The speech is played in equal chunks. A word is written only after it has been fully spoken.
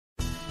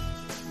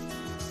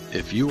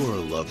If you or a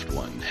loved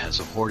one has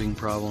a hoarding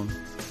problem,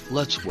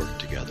 let's work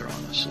together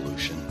on a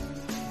solution.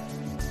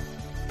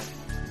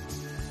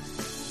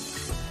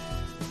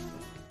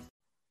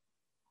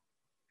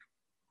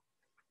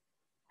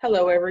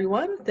 Hello,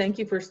 everyone. Thank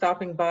you for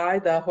stopping by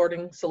the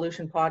Hoarding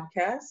Solution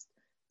podcast.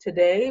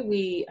 Today,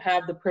 we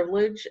have the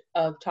privilege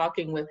of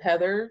talking with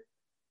Heather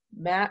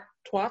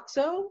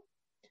Matuozzo,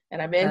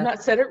 and I may have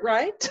not said it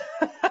right.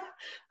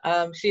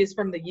 She is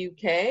from the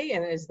UK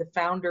and is the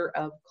founder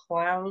of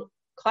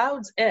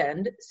Cloud's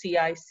End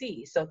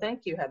CIC. So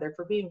thank you, Heather,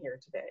 for being here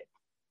today.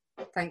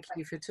 Thank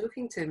you for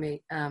talking to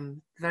me.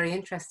 Very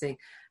interesting.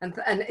 And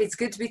it's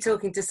good to be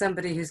talking to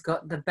somebody who's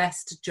got the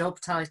best job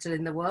title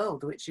in the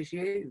world, which is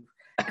you.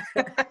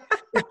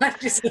 I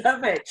just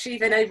love it.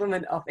 Chief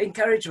Encouragement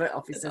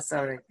Officer,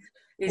 sorry.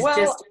 It's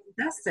just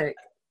fantastic.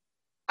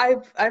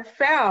 I've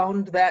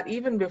found that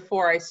even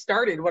before I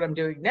started what I'm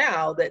doing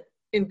now, that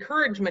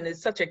encouragement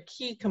is such a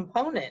key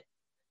component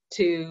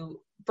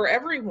for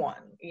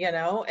everyone,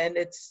 and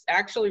it's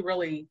actually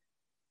really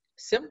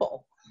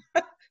simple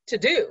to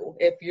do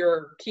if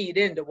you're keyed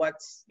into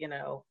what's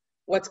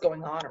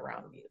going on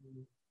around you.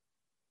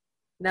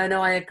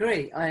 No, I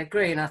agree,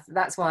 and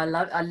that's why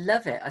I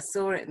love it. I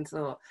saw it and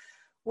thought,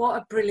 what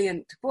a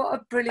brilliant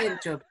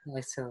job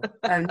title,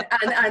 and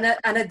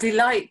a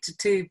delight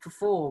to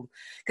perform.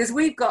 Because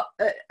we've got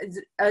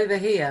over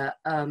here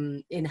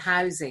in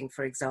housing,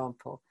 for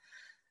example,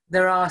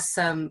 there are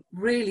some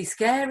really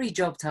scary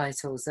job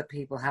titles that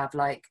people have.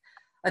 Like,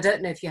 I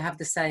don't know if you have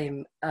the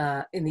same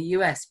in the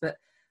US, but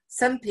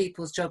some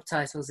people's job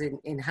titles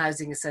in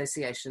housing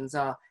associations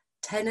are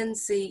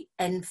tenancy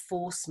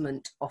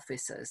enforcement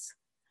officers.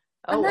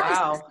 Oh,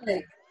 wow.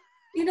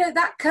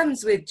 That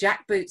comes with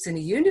jackboots and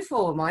a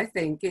uniform, I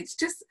think. It's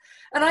just,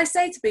 and I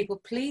say to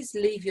people, please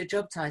leave your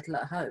job title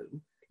at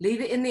home.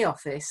 Leave it in the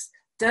office.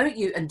 Don't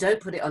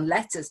put it on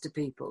letters to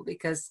people,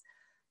 because,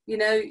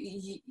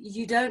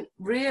 you don't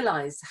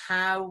realise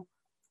how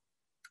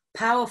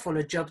powerful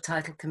a job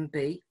title can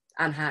be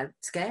and how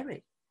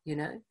scary,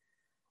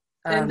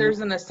 And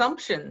there's an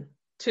assumption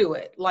to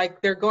it.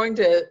 Like, they're going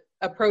to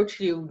approach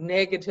you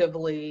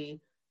negatively,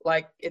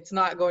 like it's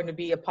not going to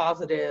be a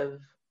positive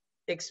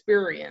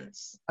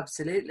experience.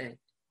 Absolutely.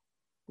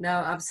 No,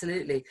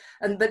 absolutely.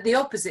 But the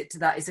opposite to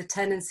that is a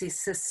tenancy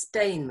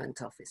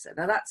sustainment officer.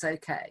 Now, that's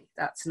okay.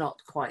 That's not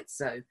quite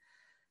so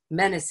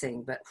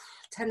menacing, but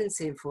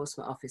tenancy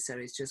enforcement officer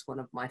is just one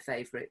of my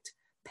favourite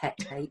pet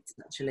hates,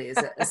 actually,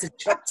 as a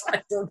job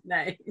title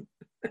name.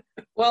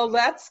 Well,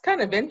 that's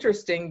kind of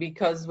interesting,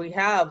 because we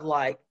have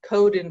like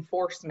code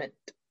enforcement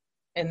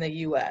in the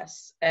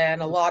US,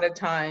 and a lot of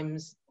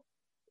times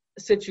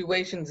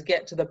situations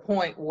get to the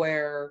point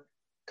where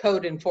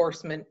code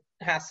enforcement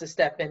has to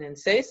step in and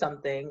say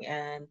something,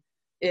 and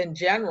in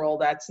general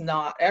that's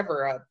not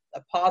ever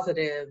a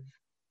positive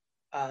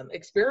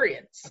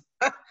experience.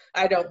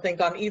 I don't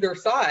think on either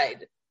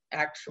side,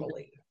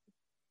 actually.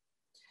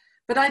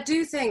 But I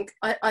do think,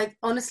 I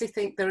honestly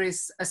think there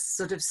is a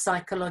sort of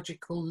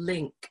psychological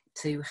link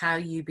to how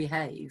you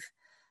behave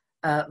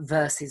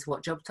versus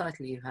what job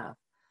title you have.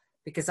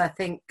 Because I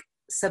think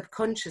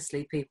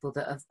subconsciously people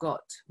that have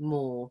got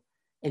more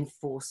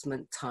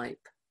enforcement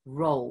type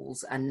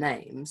roles and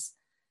names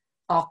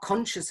are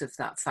conscious of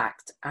that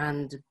fact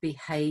and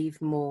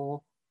behave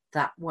more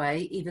that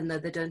way, even though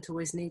they don't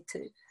always need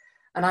to.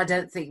 And I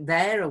don't think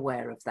they're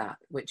aware of that,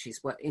 which is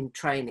what in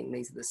training,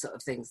 these are the sort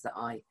of things that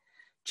I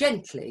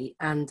gently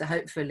and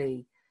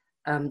hopefully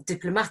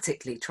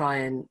diplomatically try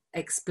and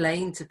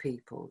explain to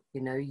people.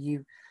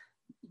 You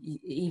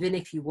even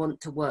if you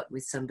want to work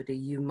with somebody,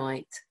 you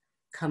might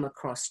come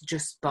across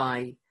just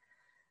by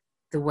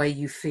the way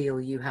you feel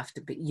you have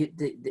to be,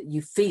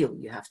 you feel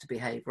you have to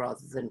behave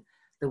rather than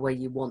the way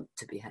you want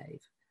to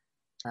behave.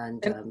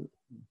 And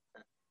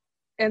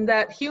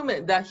that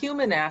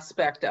human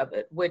aspect of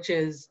it, which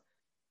is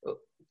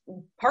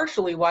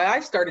partially why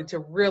I started to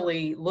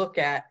really look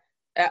at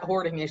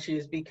hoarding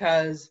issues,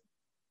 because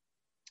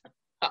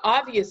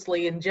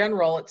obviously in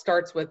general it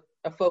starts with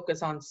a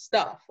focus on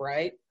stuff,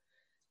 right?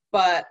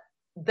 But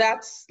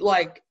that's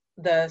like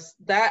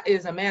that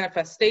is a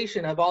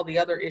manifestation of all the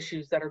other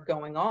issues that are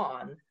going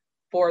on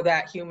for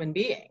that human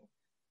being.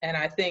 And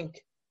I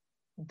think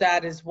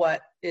that is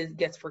what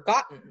gets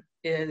forgotten,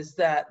 is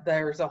that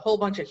there's a whole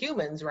bunch of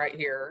humans right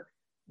here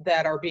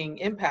that are being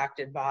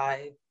impacted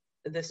by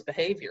this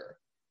behavior.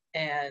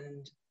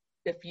 And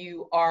if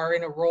you are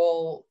in a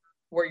role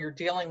where you're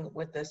dealing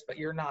with this, but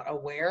you're not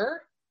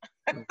aware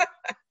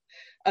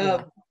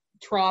of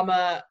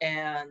trauma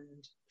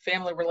and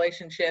family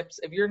relationships,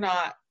 if you're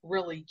not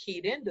really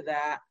keyed into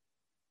that,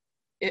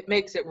 it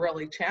makes it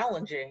really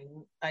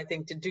challenging, I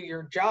think, to do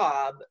your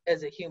job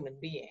as a human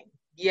being.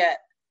 Yet,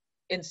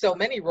 in so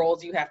many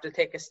roles, you have to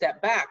take a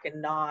step back and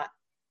not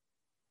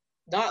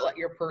let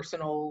your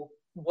personal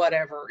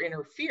whatever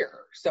interfere.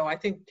 So I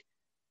think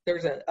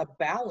there's a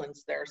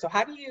balance there. So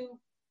how do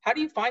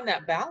you find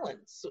that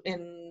balance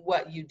in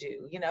what you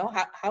do?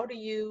 How do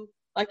you,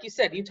 like you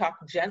said, you talk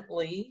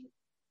gently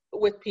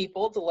with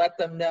people to let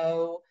them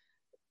know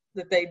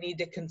that they need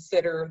to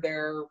consider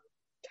their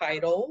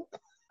title.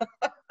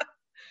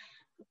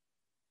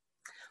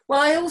 Well,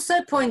 I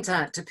also point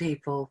out to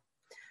people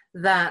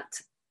that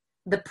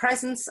the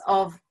presence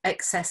of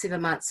excessive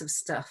amounts of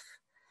stuff,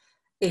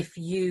 if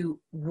you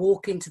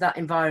walk into that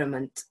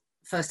environment,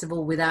 first of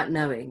all, without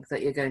knowing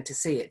that you're going to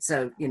see it.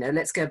 So, you know,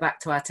 let's go back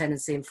to our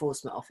tenancy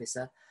enforcement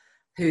officer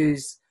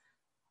who's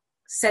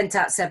sent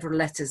out several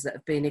letters that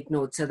have been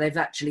ignored. So they've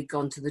actually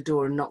gone to the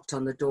door and knocked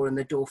on the door, and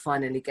the door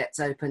finally gets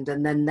opened,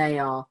 and then they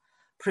are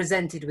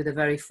presented with a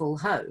very full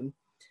home.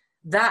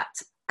 That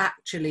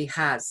actually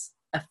has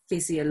a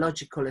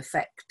physiological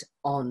effect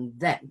on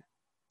them.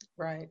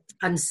 Right.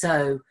 And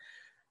so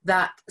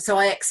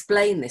I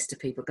explain this to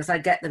people because I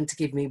get them to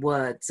give me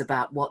words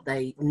about what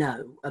they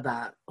know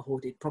about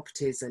hoarded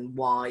properties and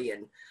why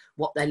and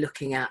what they're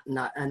looking at.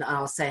 And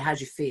I'll say, how do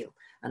you feel?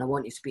 And I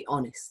want you to be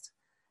honest.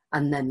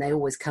 And then they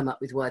always come up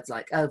with words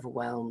like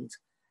overwhelmed,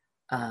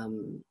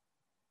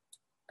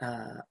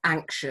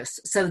 anxious.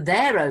 So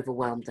they're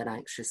overwhelmed and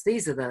anxious.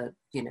 These are the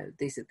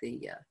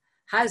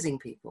housing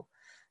people.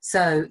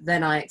 So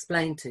then I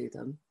explain to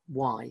them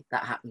why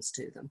that happens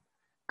to them.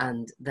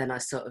 And then I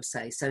sort of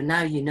say, so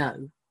now you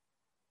know,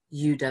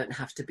 you don't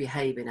have to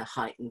behave in a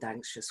heightened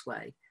anxious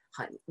way,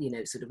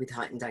 sort of with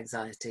heightened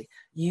anxiety.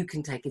 You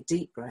can take a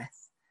deep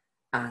breath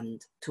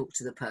and talk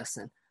to the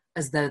person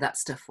as though that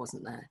stuff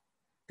wasn't there,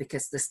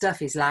 because the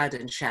stuff is loud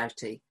and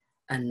shouty,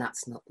 and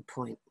that's not the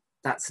point.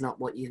 That's not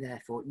what you're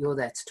there for. You're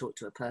there to talk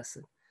to a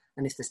person.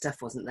 And if the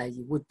stuff wasn't there,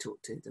 you would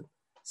talk to them.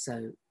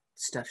 So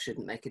stuff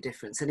shouldn't make a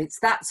difference. And it's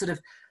that sort of,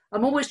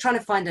 I'm always trying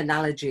to find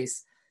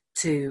analogies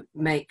to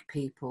make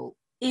people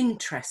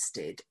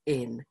interested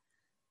in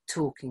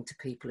talking to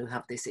people who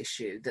have this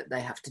issue that they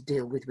have to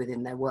deal with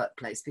within their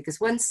workplace. Because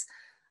once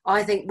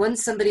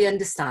somebody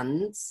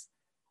understands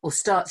or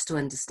starts to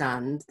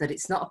understand that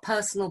it's not a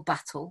personal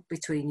battle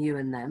between you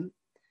and them,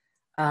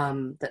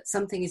 that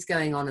something is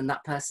going on and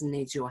that person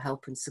needs your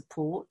help and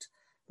support,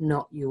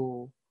 not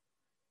your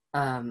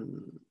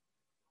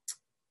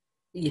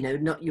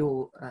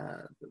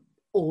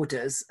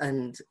orders,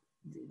 and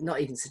not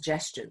even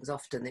suggestions.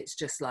 Often it's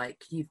just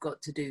like, you've got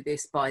to do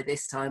this by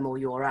this time or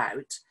you're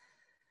out.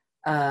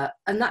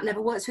 And that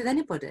never works with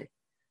anybody.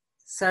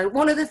 So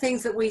one of the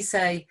things that we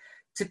say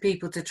to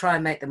people to try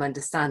and make them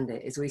understand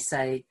it is we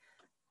say,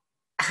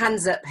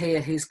 hands up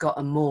here who's got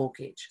a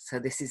mortgage. So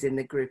this is in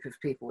the group of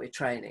people we're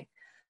training.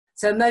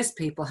 So most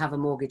people have a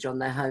mortgage on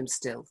their home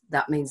still.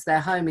 That means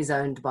their home is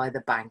owned by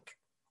the bank.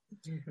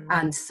 Mm-hmm.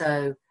 And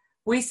so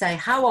we say,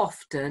 how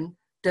often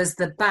does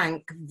the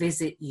bank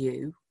visit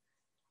you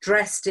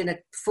dressed in a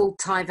full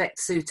Tyvek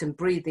suit and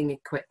breathing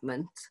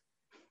equipment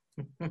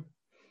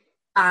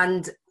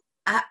and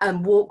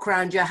walk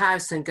around your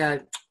house and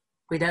go,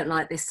 we don't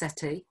like this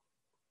settee,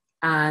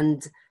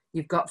 and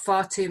you've got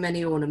far too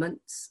many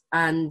ornaments,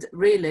 and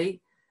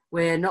really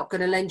we're not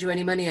going to lend you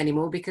any money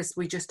anymore because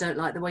we just don't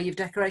like the way you've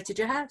decorated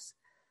your house.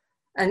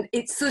 And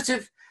it's sort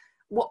of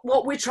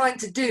what we're trying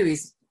to do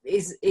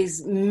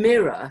is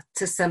mirror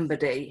to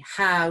somebody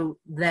how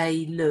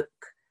they look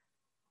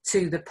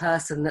to the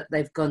person that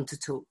they've gone to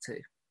talk to.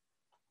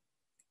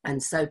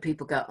 And so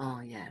people go,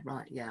 oh yeah,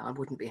 right, yeah, I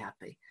wouldn't be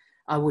happy.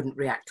 I wouldn't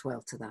react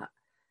well to that.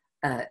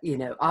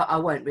 I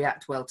won't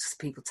react well to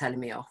people telling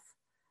me off.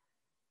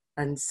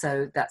 And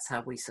so that's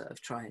how we sort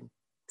of try and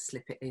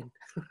slip it in.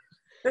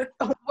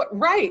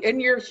 Right.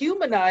 And you're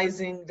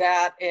humanizing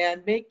that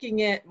and making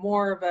it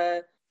more of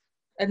a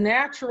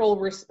natural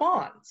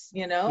response,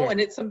 Yeah. And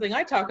it's something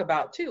I talk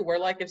about too, where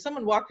like if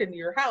someone walked into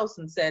your house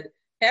and said,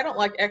 hey, I don't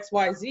like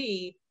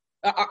XYZ,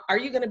 are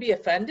you going to be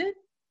offended?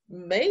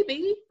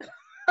 Maybe.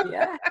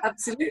 Yeah,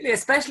 absolutely.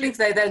 Especially if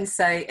they then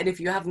say, and if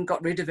you haven't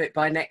got rid of it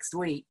by next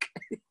week,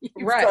 you've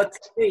right. got to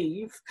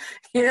leave.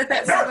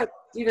 That's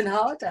even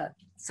harder.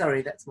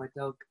 Sorry, that's my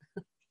dog.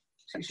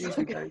 She's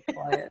usually very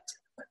quiet.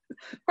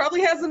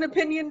 Probably has an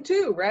opinion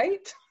too,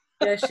 right?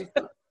 Yeah, she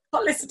can't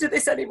listen to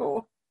this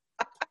anymore.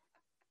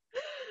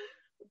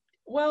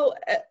 Well,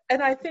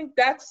 and I think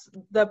that's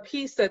the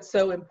piece that's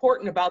so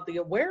important about the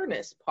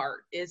awareness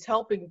part, is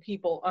helping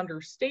people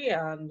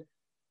understand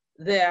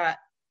that,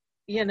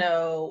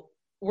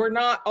 we're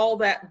not all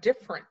that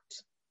different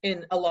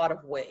in a lot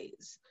of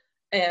ways.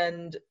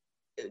 And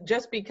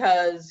just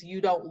because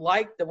you don't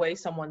like the way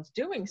someone's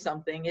doing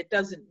something, it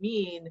doesn't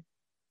mean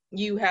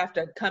you have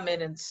to come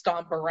in and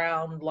stomp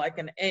around like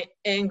an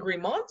angry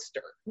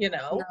monster,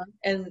 No.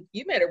 And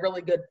you made a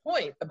really good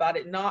point about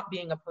it not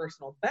being a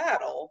personal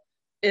battle.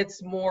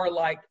 It's more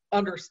like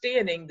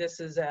understanding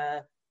there's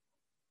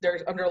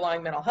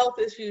underlying mental health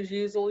issues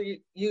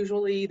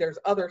usually there's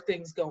other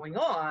things going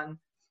on,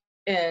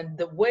 and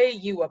the way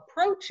you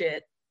approach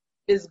it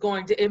is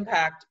going to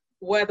impact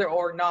whether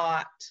or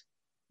not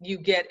you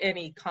get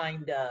any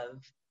kind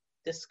of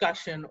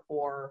discussion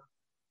or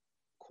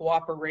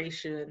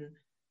cooperation.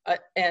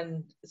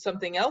 And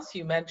something else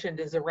you mentioned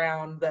is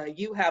around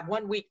you have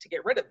 1 week to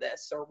get rid of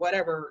this or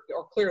whatever,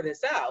 or clear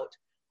this out.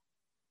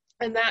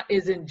 And that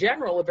is in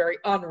general a very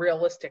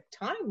unrealistic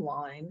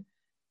timeline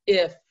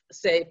if,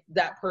 say,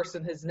 that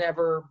person has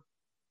never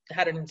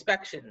had an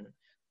inspection,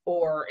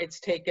 or it's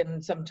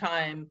taken some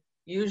time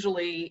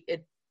Usually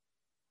it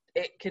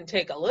can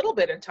take a little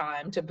bit of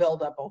time to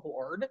build up a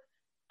hoard.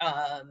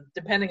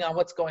 Depending on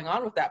what's going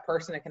on with that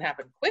person, it can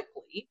happen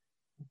quickly.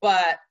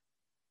 But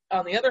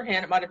on the other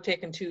hand, it might have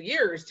taken 2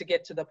 years to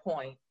get to the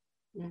point.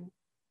 Mm.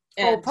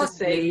 And or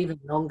possibly even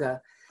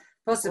longer.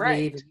 Possibly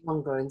right. even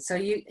longer. And so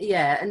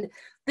and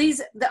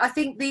I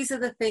think these are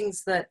the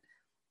things that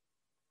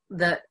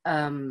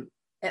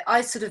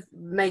I sort of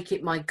make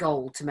it my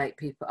goal to make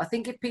people, I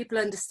think if people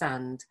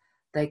understand,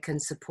 they can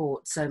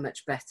support so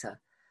much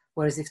better.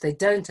 Whereas if they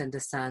don't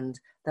understand,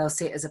 they'll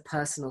see it as a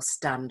personal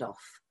standoff.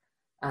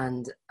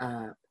 And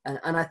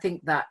I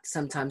think that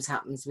sometimes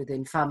happens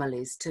within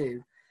families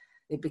too.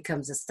 It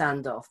becomes a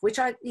standoff, which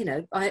I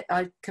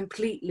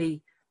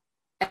completely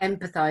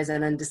empathize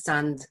and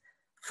understand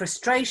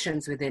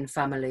frustrations within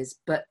families,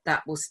 but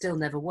that will still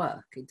never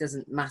work. It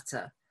doesn't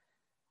matter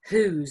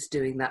who's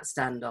doing that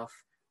standoff.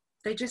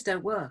 They just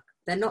don't work.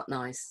 They're not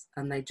nice,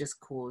 and they just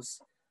cause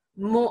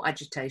more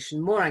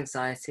agitation, more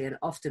anxiety, and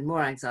often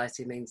more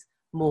anxiety means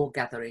more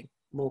gathering,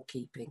 more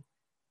keeping.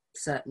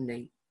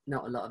 Certainly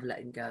not a lot of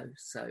letting go.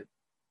 So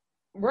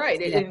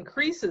right, it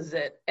increases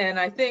it. And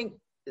I think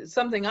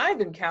something I've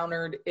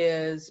encountered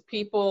is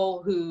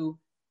people who,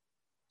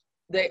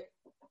 they,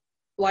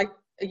 like,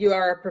 you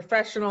are a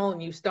professional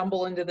and you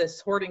stumble into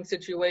this hoarding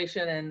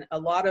situation, and a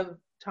lot of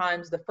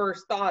times the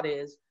first thought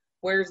is,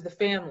 where's the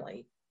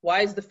family?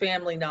 Why is the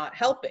family not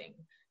helping?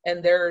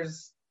 And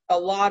there's a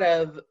lot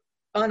of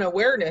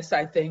unawareness,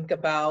 I think,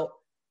 about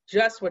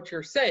just what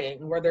you're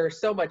saying, where there's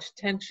so much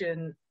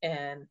tension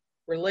and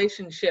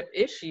relationship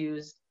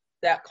issues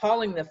that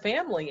calling the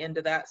family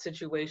into that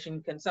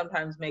situation can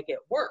sometimes make it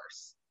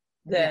worse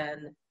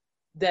than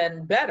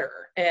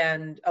better.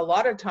 And a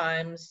lot of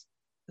times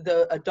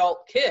the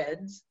adult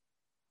kids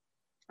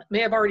may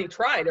have already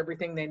tried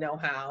everything they know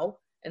how,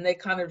 and they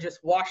kind of just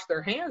wash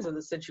their hands of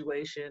the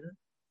situation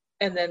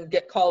and then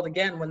get called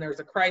again when there's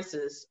a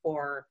crisis,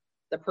 or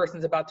the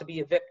person's about to be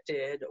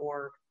evicted,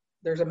 or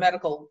there's a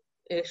medical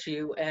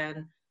issue.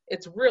 And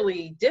it's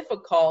really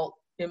difficult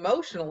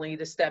emotionally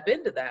to step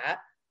into that,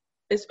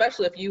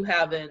 especially if you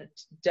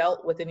haven't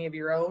dealt with any of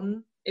your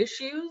own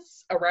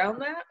issues around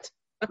that.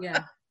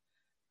 Yeah.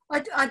 I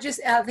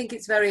think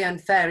it's very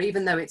unfair,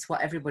 even though it's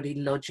what everybody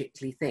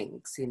logically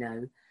thinks, you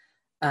know.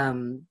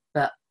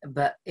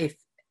 But if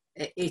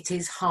it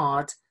is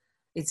hard,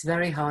 it's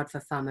very hard for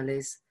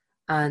families.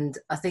 And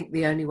I think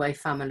the only way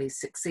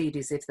families succeed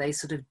is if they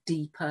sort of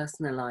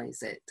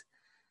depersonalize it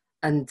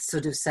and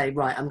sort of say,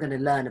 right, I'm going to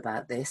learn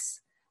about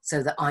this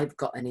so that I've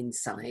got an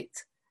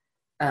insight.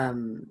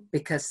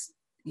 Because,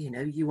 you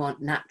know, you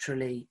aren't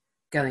naturally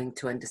going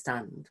to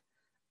understand.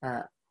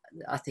 I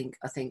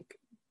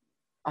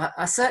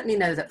certainly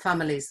know that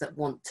families that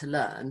want to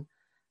learn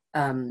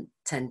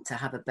tend to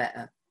have a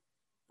better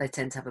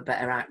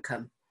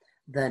outcome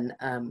than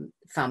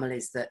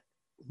families that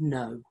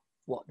know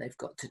what they've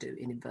got to do,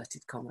 in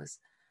inverted commas.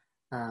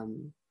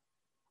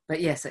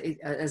 But yes,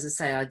 as I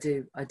say,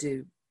 I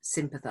do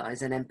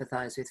sympathise and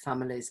empathise with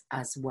families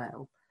as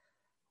well.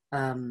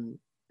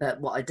 But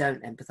what I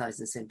don't empathise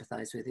and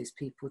sympathise with is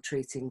people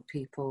treating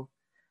people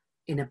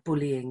in a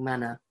bullying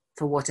manner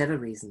for whatever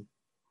reason,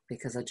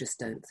 because I just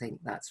don't think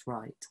that's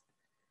right.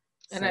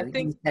 And so I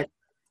think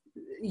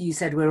you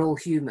said we're all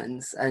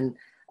humans, and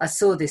I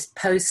saw this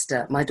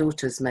poster. My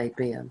daughter's made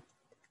me a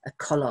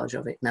collage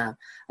of it now,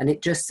 and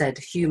it just said,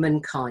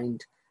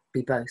 "Humankind,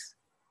 be both."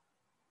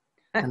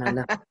 And I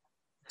love it.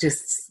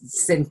 Just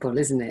simple,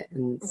 isn't it?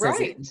 And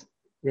right.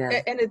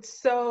 Yeah. And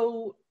it's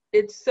so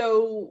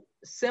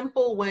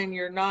simple when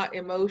you're not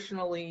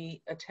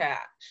emotionally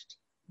attached.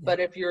 Yeah. But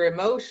if you're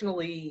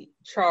emotionally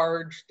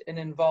charged and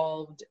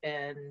involved,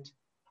 and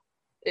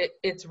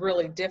it's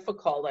really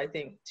difficult, I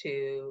think,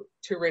 to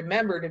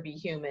remember to be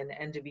human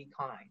and to be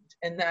kind,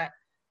 and that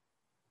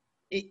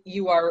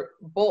you are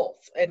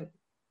both. And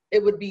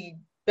it would be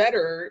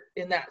better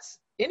in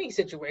any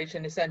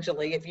situation,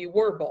 essentially, if you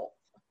were both.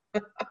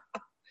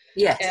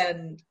 Yes.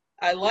 And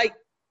I like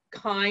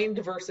kind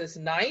versus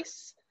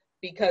nice,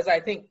 because I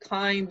think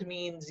kind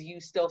means you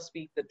still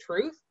speak the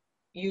truth.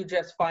 You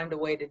just find a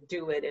way to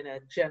do it in a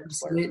gentler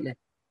Absolutely.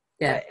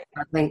 Yeah,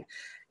 way.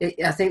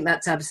 I think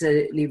that's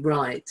absolutely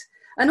right.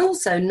 And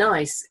also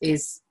nice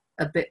is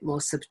a bit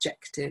more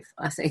subjective,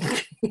 I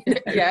think. You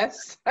know?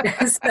 Yes.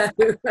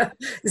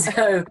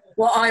 so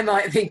what I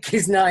might think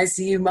is nice,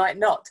 you might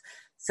not.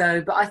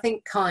 So, but I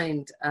think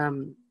kind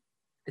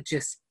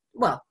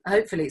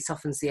hopefully it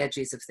softens the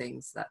edges of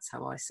things. That's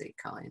how I see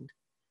kind.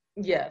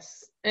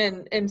 Yes.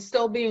 And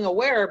still being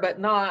aware, but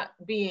not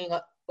being,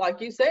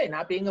 like you say,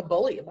 not being a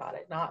bully about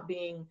it, not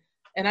being,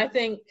 and I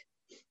think,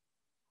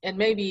 and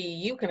maybe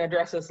you can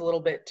address this a little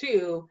bit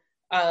too,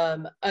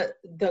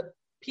 the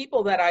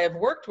people that I have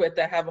worked with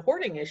that have a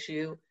hoarding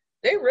issue,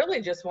 they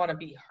really just want to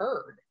be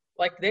heard.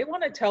 Like, they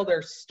want to tell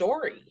their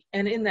story.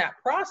 And in that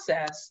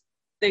process,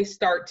 they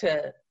start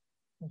to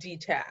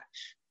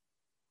detach.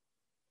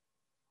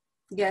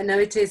 Yeah, no,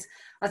 it is.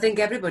 I think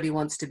everybody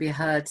wants to be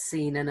heard,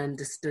 seen and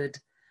understood.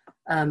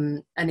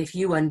 And if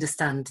you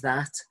understand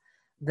that,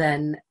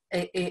 then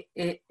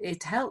it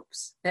it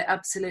helps. It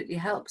absolutely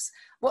helps.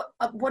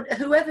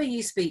 Whoever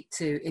you speak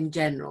to in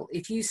general,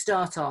 if you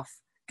start off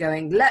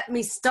going, let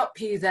me stop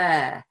you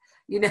there,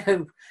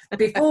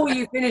 before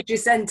you finish your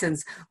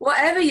sentence,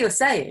 whatever you're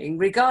saying,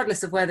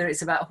 regardless of whether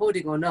it's about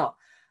hoarding or not,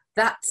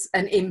 that's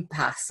an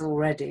impasse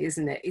already,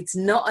 isn't it? It's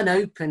not an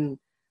open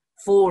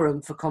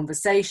forum for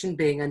conversation,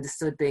 being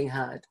understood, being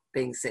heard,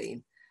 being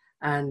seen.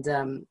 And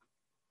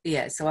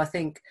so I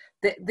think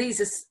that these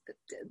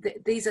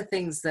are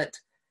things that,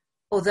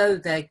 although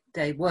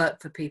they work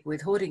for people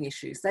with hoarding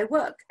issues, they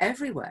work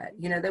everywhere.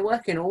 They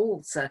work in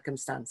all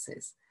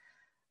circumstances.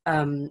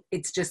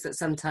 It's just that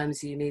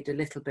sometimes you need a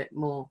little bit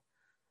more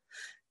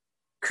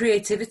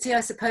creativity,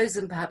 I suppose,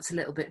 and perhaps a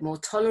little bit more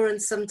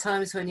tolerance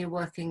sometimes when you're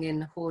working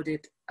in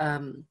hoarded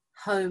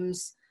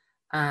homes,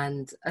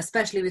 and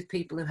especially with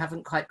people who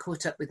haven't quite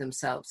caught up with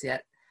themselves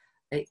yet.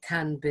 It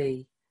can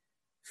be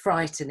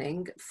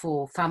frightening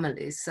for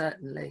families,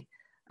 certainly,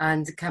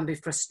 and it can be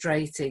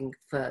frustrating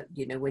for,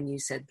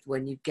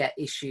 when you get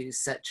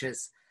issues such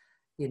as,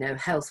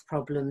 health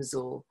problems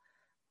or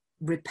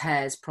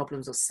repairs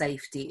problems or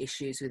safety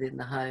issues within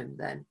the home,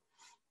 then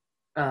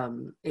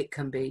it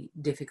can be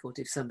difficult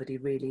if somebody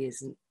really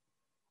isn't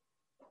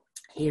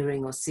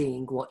hearing or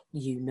seeing what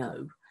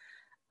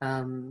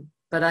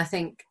but I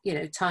think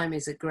time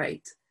is a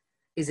great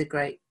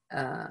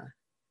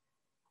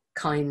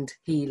kind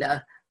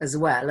healer as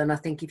well. And I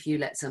think if you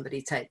let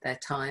somebody take their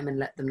time and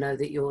let them know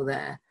that you're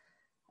there,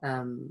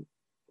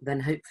 then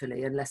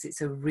hopefully, unless it's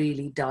a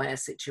really dire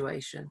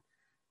situation,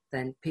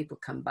 then people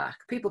come back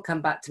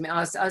to me.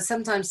 I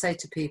sometimes say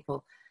to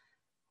people,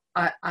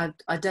 I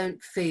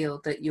don't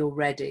feel that you're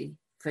ready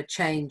for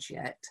change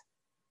yet,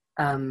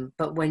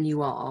 but when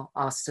you are,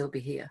 I'll still be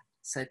here,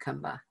 so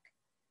come back.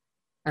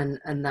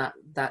 And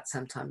that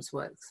sometimes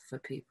works for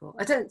people.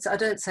 I don't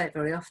say it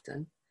very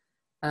often,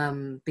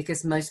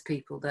 because most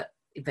people that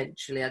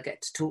eventually I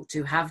get to talk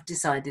to have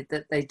decided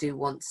that they do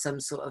want some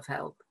sort of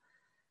help.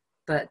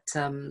 But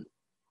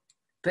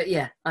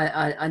yeah,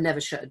 I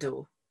never shut a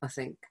door. I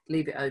think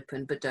leave it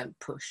open, but don't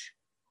push.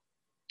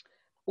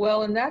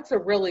 Well, and that's a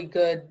really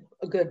good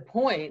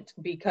point,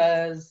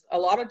 because a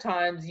lot of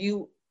times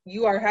you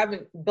are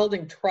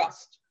building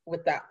trust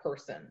with that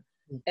person,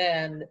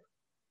 and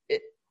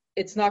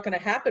it's not going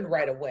to happen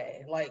right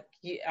away. Like,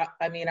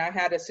 I mean, I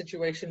had a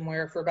situation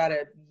where for about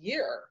a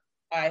year,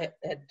 I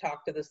had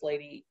talked to this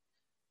lady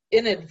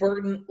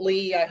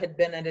inadvertently. I had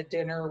been at a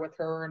dinner with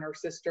her and her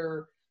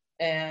sister,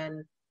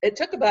 and it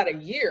took about a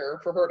year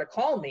for her to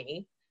call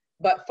me.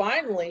 But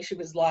finally she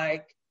was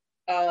like,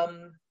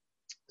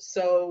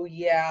 so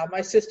yeah, my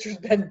sister's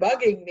been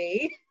bugging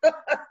me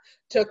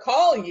to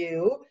call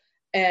you.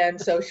 And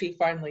so she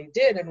finally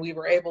did, and we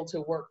were able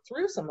to work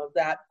through some of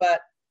that. But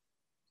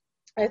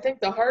I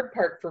think the hard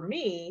part for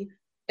me,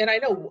 and I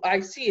know I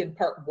see in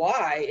part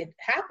why it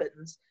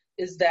happens,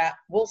 is that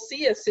we'll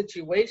see a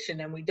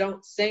situation and we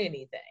don't say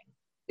anything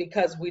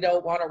because we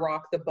don't want to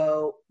rock the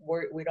boat.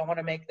 We don't want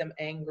to make them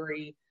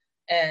angry.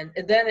 And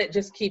then it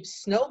just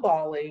keeps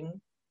snowballing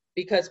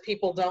because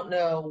people don't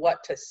know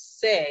what to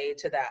say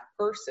to that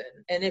person.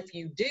 And if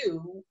you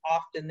do,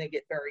 often they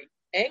get very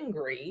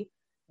angry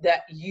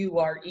that you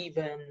are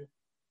even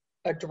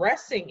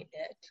addressing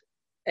it.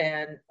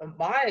 And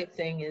my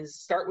thing is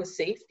start with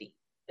safety.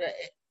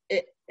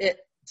 It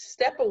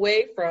step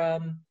away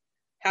from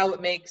how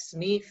it makes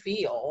me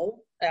feel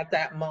at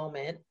that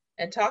moment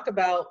and talk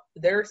about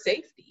their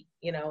safety.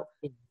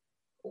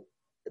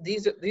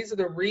 These are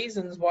the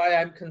reasons why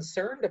I'm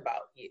concerned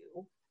about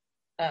you.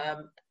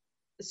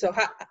 So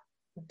how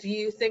do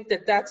you think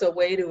that that's a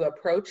way to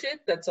approach it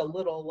that's a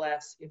little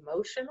less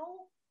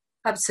emotional?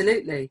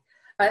 Absolutely.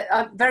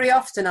 I very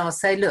often I'll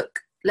say, look,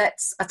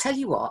 I tell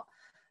you what,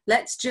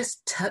 let's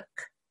just tuck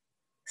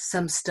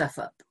some stuff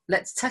up.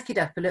 Let's tuck it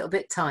up a little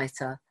bit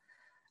tighter,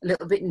 a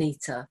little bit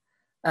neater,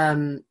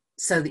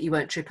 so that you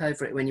won't trip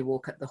over it when you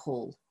walk up the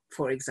hall,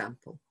 for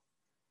example.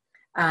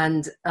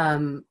 And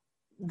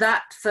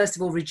that, first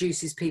of all,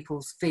 reduces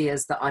people's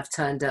fears that I've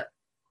turned up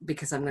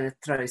because I'm going to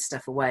throw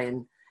stuff away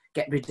and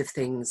get rid of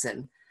things.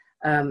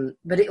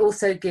 But it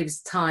also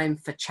gives time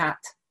for chat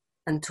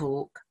and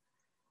talk.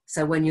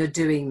 So when you're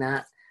doing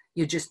that,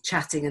 you're just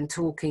chatting and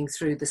talking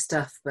through the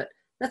stuff, but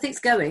nothing's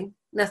going.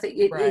 Nothing.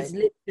 It right. is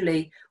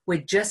literally,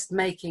 we're just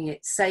making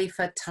it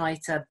safer,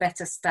 tighter,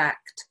 better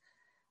stacked,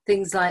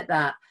 things like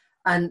that.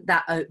 And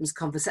that opens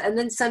conversation. And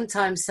then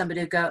sometimes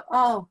somebody will go,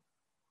 oh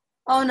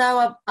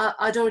no,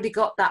 I'd already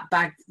got that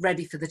bag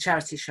ready for the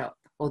charity shop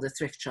or the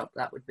thrift shop.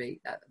 That would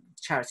be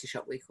charity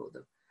shop, we call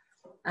them.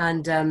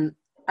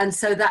 And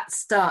so that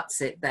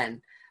starts it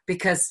then,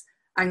 because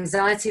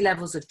anxiety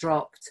levels are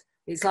dropped.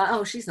 It's like,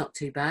 oh, she's not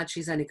too bad.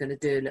 She's only going to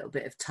do a little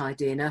bit of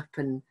tidying up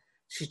and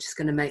she's just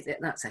going to make it.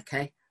 That's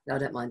okay. I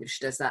don't mind if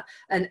she does that.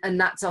 And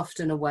that's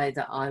often a way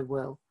that I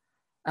will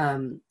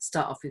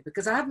start off with,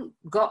 because I haven't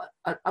got,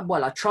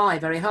 I try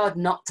very hard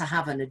not to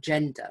have an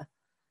agenda,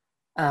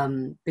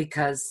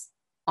 because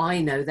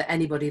I know that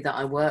anybody that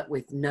I work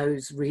with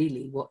knows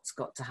really what's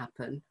got to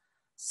happen.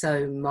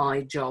 So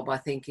my job, I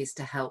think, is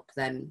to help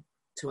them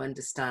to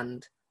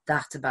understand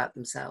that about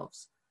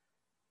themselves.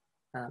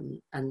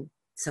 And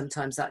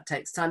sometimes that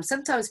takes time.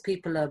 Sometimes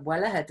people are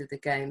well ahead of the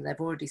game. They've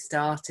already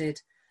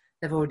started.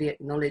 They've already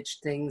acknowledged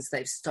things.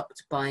 They've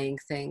stopped buying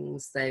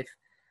things. They've,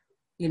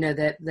 you know,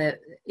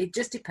 it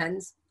just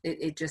depends.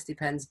 It just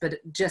depends. But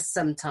just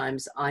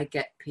sometimes I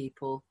get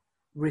people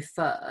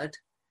referred.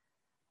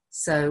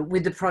 So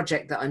with the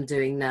project that I'm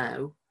doing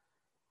now,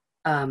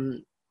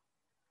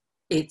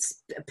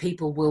 it's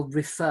people will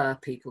refer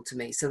people to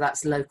me. So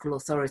that's local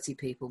authority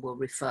people will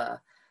refer.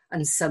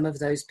 And some of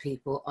those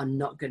people are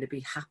not going to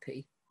be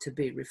happy to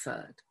be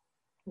referred.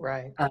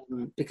 Right.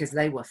 Because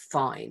they were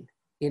fine,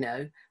 you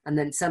know, and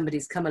then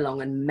somebody's come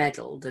along and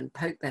meddled and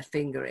poked their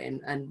finger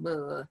in and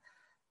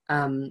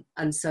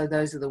so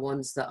those are the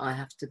ones that I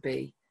have to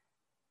be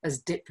as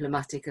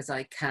diplomatic as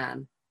I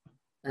can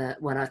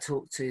when I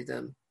talk to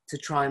them, to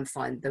try and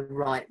find the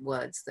right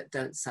words that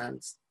don't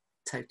sound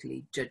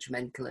totally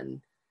judgmental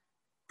and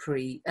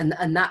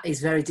and that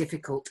is very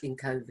difficult in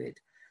COVID,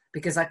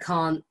 because I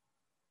can't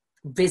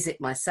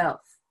visit myself,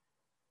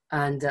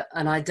 and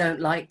I don't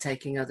like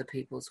taking other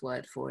people's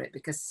word for it,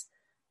 because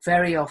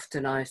very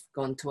often I've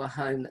gone to a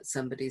home that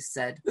somebody's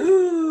said,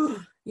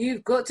 "Ooh,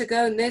 you've got to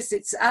go in this,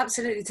 it's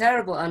absolutely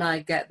terrible," and I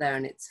get there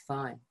and it's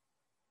fine.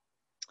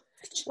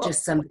 It's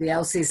just somebody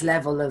else's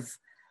level of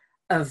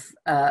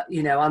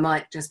you know, I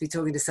might just be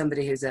talking to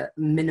somebody who's a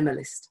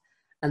minimalist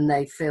and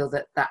they feel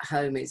that that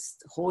home is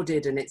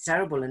hoarded and it's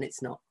terrible, and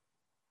it's not.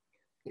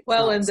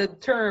 And the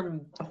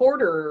term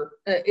hoarder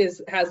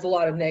has a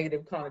lot of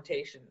negative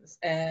connotations,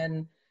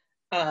 and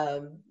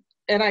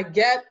I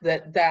get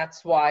that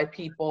that's why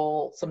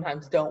people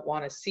sometimes don't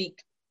want to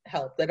seek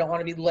help. They don't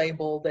want to be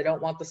labeled. They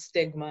don't want the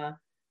stigma.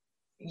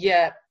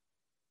 Yet,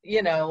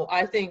 you know,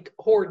 I think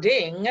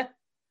hoarding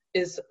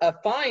is a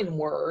fine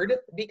word,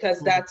 because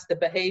that's the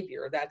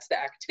behavior, that's the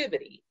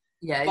activity.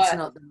 Yeah, it's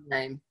not the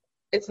name.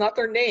 It's not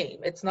their name.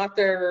 It's not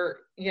their,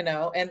 you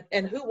know,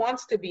 and who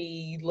wants to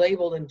be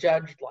labeled and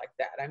judged like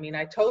that? I mean,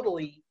 I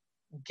totally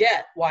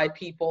get why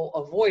people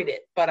avoid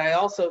it, but I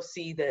also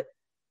see that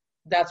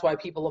that's why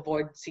people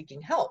avoid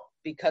seeking help,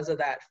 because of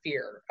that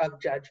fear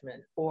of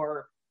judgment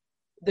or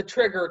the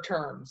trigger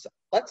terms.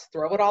 Let's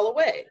throw it all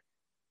away.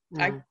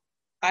 I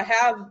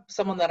have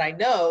someone that I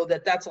know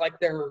that's like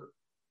their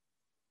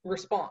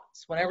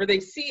response. Whenever they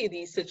see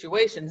these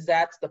situations,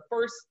 that's the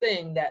first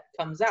thing that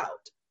comes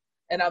out.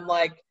 And I'm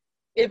like,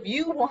 if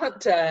you want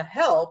to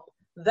help,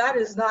 that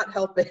is not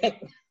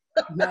helping.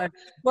 No.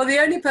 Well, the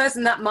only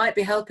person that might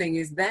be helping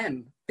is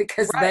them,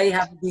 because they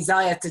have a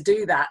desire to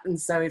do that. And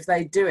so if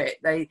they do it,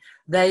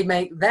 they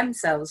make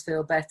themselves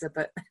feel better,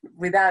 but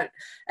without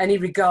any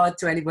regard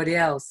to anybody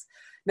else.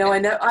 No, I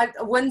know.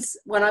 Once,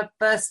 when I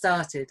first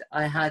started,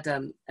 I had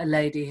a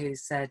lady who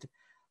said,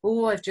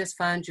 "Oh, I've just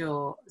found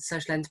your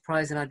social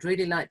enterprise and I'd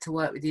really like to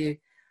work with you."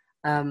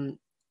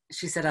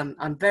 She said,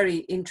 I'm very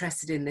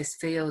interested in this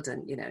field,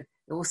 and, you know,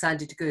 it all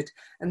sounded good.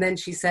 And then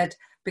she said,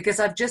 "Because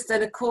I've just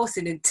done a course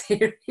in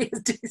interior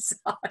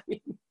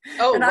design."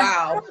 Oh, and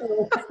wow.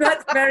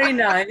 That's very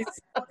nice.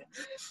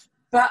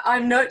 But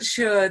I'm not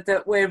sure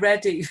that we're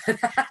ready for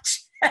that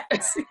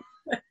yet.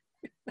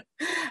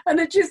 And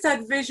I just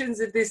had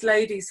visions of this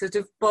lady sort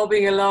of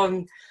bobbing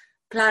along,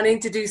 planning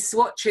to do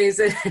swatches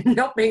and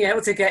not being able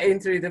to get in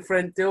through the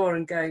front door,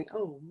 and going,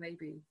 "Oh,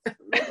 maybe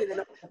they're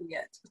not ready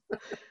yet."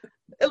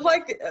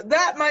 Like,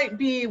 that might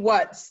be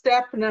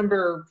step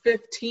number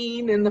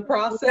 15 in the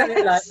process.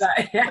 Something like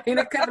that, yeah, in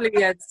a couple of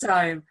years'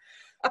 time.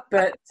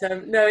 But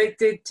no, it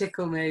did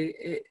tickle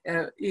me.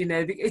 You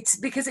know, it's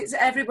because it's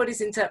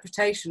everybody's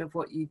interpretation of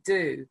what you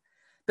do.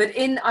 But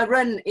I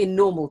run in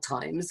normal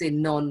times,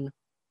 in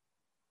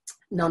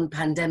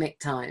non-pandemic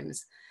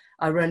times.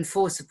 I run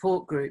 4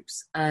 support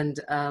groups, and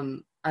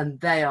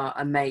they are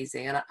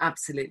amazing, and I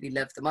absolutely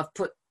love them.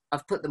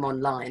 I've put them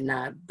online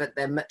now, but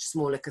they're much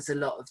smaller, because a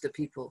lot of the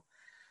people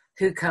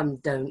who come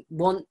don't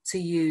want to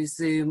use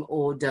Zoom,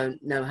 or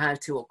don't know how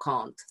to, or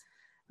can't.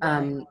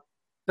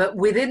 But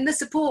within the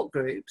support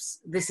groups,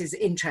 this is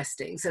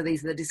interesting. So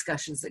these are the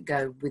discussions that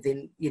go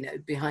within, you know,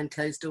 behind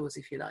closed doors,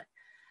 if you like.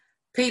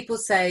 People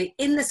say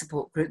in the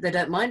support group, they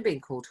don't mind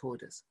being called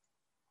hoarders.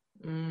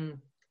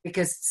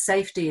 Because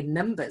safety in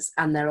numbers,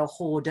 and there are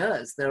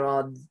hoarders. There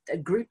are a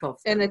group of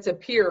them. And it's a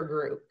peer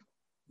group.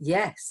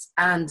 Yes.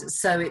 And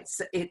so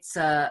it's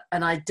an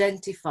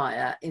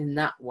identifier in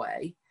that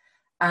way.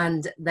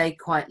 And they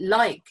quite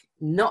like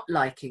not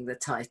liking the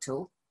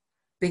title,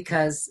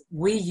 because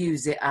we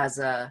use it as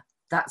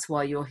that's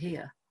why you're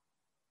here,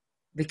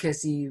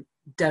 because you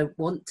don't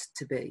want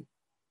to be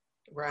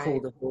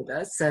called a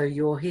hoarder. So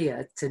you're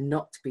here to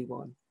not be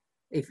one,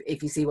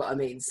 if you see what I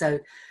mean. So,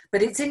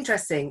 but it's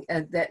interesting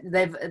that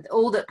they've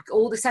all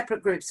the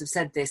separate groups have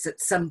said this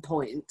at some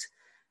point.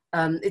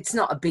 It's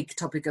not a big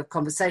topic of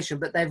conversation,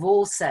 but they've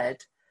all said,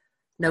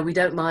 no, we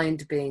don't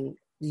mind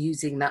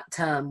using that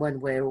term when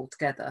we're all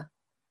together.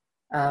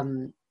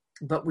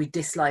 But we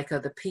dislike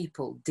other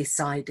people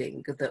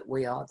deciding that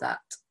we are that.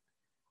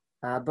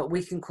 But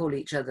we can call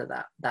each other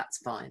that. That's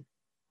fine.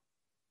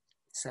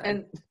 So.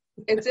 And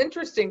it's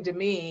interesting to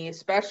me,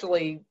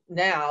 especially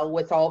now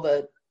with all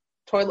the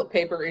toilet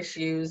paper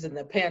issues and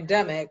the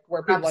pandemic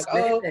where people are like,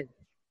 Absolutely.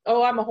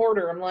 oh, I'm a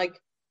hoarder. I'm like,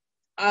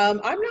 I'm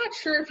not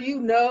sure if you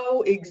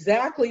know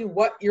exactly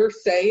what you're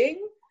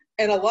saying.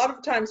 And a lot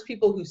of times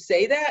people who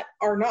say that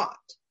are not.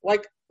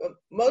 Like,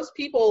 most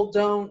people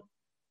don't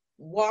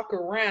walk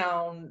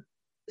around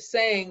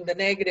saying the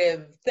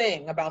negative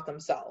thing about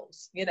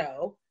themselves. You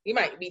know, you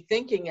might be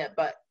thinking it,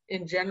 but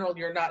in general,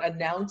 you're not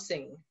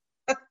announcing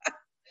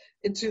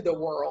into the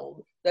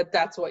world that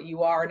that's what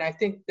you are. And I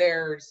think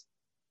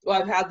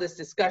I've had this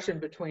discussion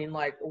between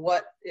like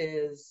what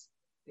is,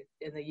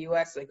 in the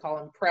US they call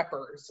them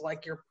preppers,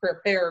 like you're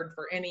prepared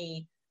for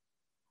any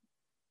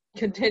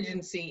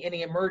contingency,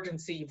 any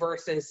emergency,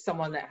 versus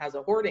someone that has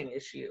a hoarding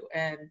issue.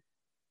 And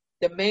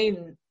the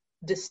main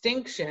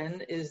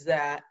distinction is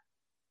that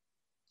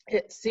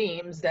it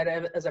seems that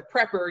as a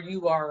prepper,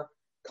 you are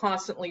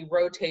constantly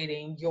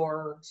rotating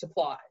your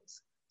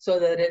supplies so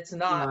that it's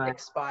not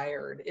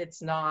expired,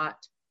 it's not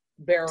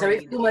buried. So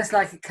it's almost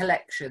like a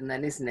collection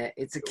then, isn't it?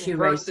 It's a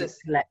curated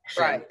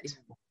collection. Right.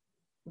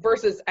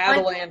 Versus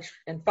avalanche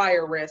and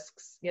fire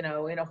risks, you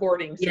know, in a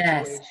hoarding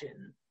situation. Yes.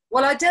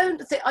 Well, I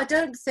don't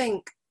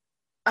think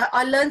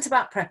I learned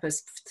about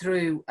preppers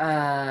through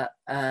an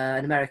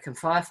American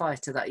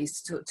firefighter that I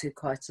used to talk to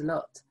quite a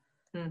lot.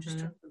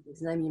 Just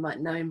his name, you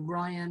might know him,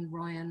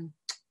 Ryan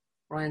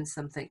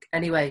something.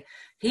 Anyway,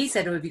 he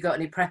said, "Oh, have you got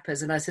any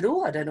preppers?" And I said,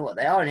 "Oh, I don't know what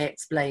they are." And he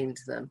explained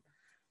them.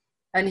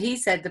 And he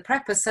said the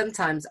preppers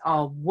sometimes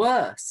are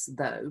worse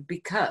though,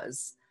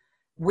 because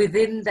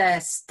within their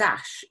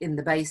stash in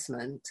the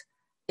basement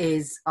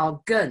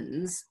are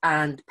guns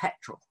and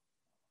petrol.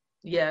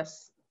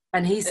 Yes.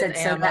 And he said,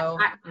 so they're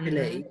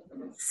actually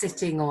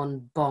sitting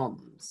on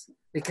bombs,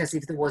 because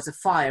if there was a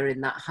fire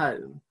in that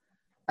home,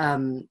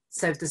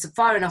 so if there's a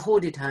fire in a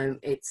hoarded home,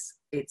 it's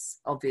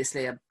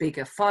obviously a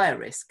bigger fire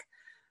risk.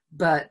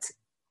 But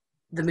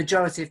the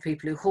majority of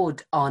people who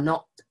hoard are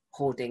not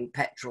hoarding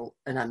petrol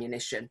and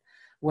ammunition,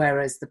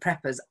 whereas the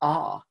preppers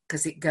are,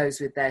 because it goes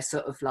with their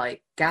sort of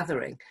like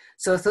gathering.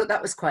 So I thought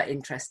that was quite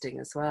interesting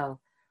as well.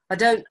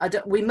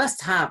 We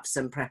must have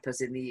some preppers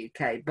in the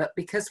UK, but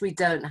because we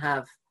don't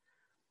have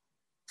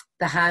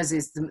the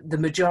houses, the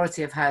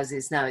majority of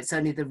houses now, it's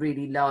only the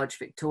really large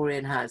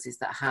Victorian houses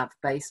that have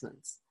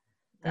basements,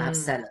 that have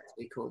cellars,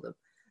 we call them.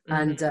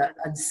 And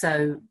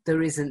so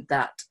there isn't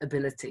that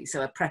ability.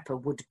 So a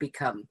prepper would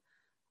become,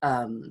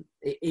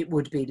 it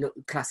would be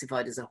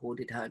classified as a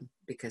hoarded home,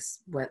 because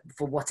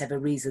for whatever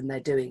reason they're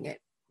doing it.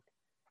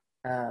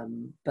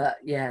 But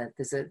yeah,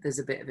 there's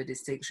a bit of a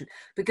distinction.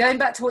 But going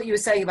back to what you were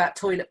saying about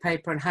toilet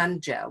paper and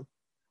hand gel,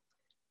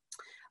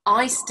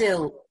 I've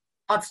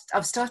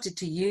started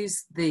to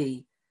use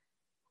the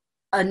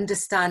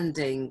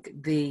understanding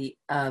the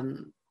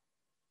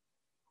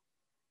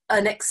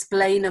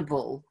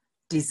unexplainable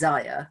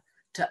desire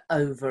to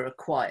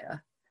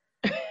over-acquire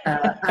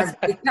has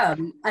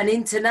become an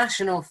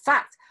international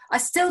fact. I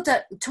still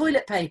don't,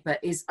 toilet paper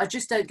is, I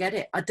just don't get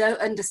it. I don't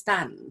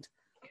understand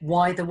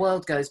why the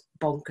world goes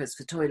bonkers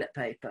for toilet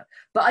paper.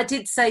 But I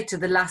did say to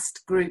the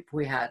last group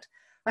we had,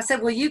 I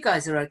said, well, you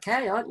guys are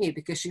okay, aren't you?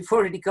 Because you've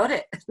already got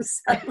it.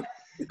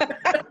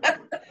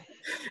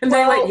 And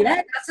they went,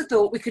 yeah, that's a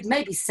thought. We could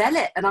maybe sell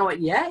it. And I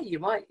went, yeah, you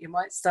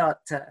might start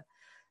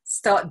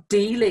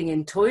dealing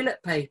in toilet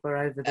paper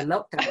over the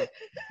lockdown.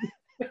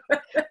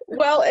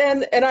 Well,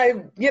 and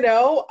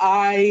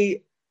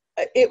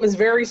it was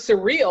very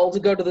surreal to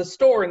go to the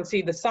store and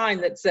see the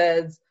sign that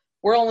says,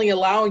 we're only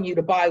allowing you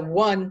to buy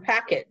one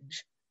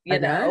package, you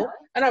know?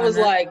 And I was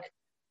like,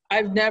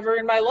 I've never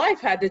in my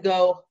life had to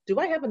go, do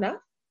I have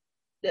enough?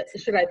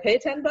 Should I pay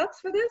 $10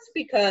 for this?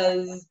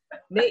 Because,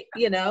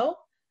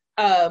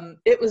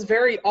 it was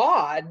very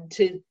odd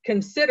to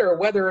consider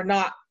whether or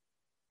not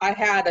I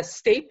had a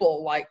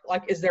staple, like,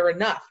 is there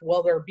enough?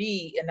 Will there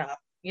be enough,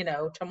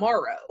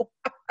 tomorrow?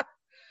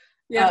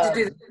 You have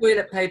to do the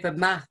toilet paper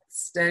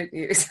maths, don't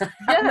you?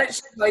 How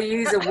much do I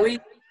use a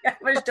week? How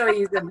much do I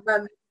use a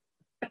month?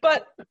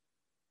 But,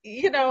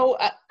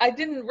 I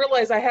didn't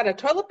realize I had a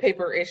toilet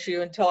paper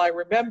issue until I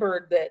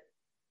remembered that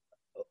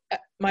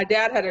my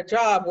dad had a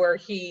job where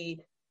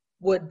he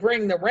would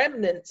bring the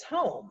remnants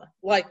home,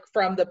 like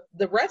from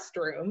the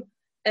restroom.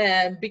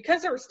 And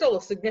because there was still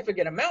a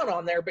significant amount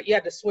on there, but you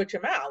had to switch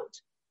them out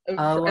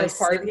as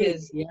part of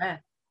his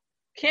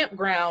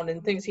campground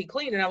and things he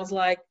cleaned. And I was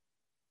like,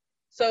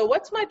 so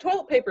what's my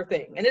toilet paper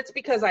thing? And it's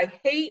because I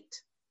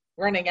hate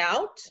running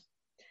out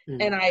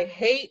and I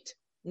hate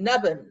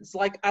nubbins.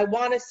 Like, I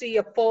want to see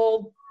a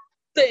full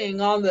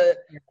thing on the,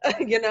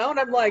 and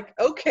I'm like,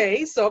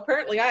 okay, so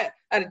apparently I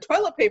had a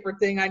toilet paper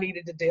thing I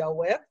needed to deal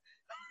with,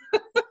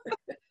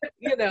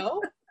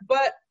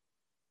 but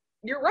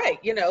you're right,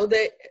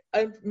 that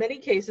in many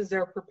cases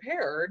they're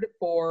prepared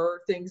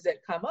for things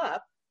that come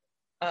up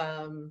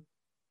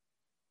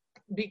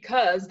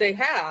because they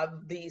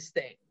have these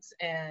things.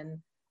 And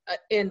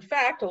in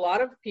fact, a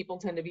lot of people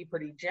tend to be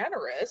pretty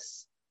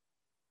generous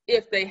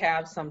if they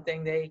have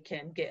something they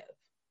can give.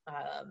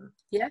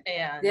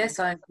 Yes,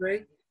 I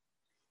agree.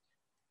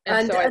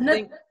 And so I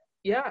think,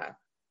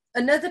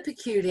 another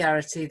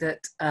peculiarity that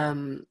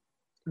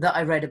that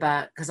I read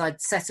about, because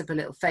I'd set up a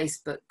little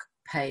Facebook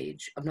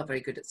page. I'm not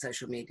very good at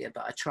social media,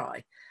 but I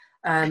try.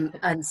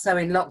 And so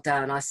in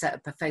lockdown, I set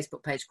up a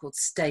Facebook page called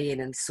Stay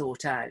In and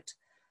Sort Out,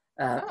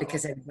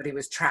 because everybody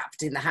was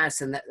trapped in the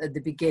house. And at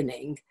the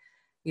beginning,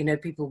 you know,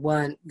 people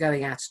weren't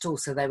going out at all.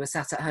 So they were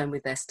sat at home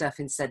with their stuff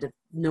instead of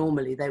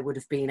normally they would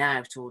have been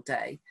out all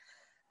day.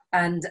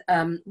 And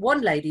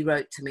one lady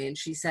wrote to me and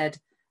she said,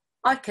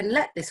 I can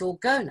let this all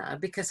go now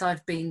because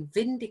I've been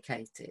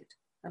vindicated.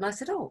 And I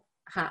said, oh,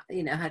 how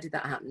did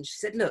that happen? She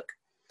said, look,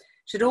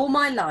 she said, all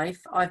my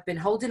life I've been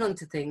holding on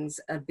to things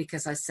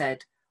because I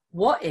said,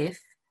 what if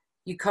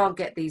you can't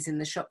get these in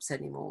the shops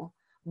anymore?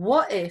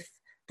 What if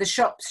the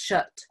shops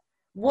shut?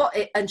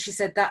 And she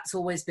said, that's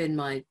always been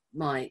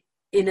my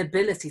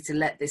inability to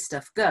let this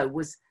stuff go,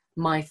 was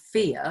my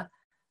fear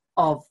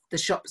of the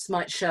shops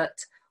might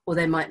shut, or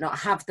they might not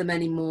have them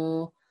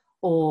anymore,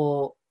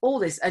 or all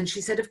this. And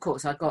she said, of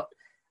course, I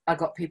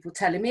got people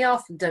telling me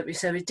off and don't be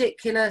so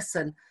ridiculous.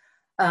 And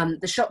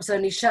the shops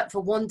only shut for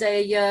one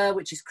day a year,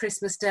 which is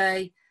Christmas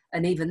Day.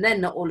 And even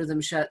then, not all of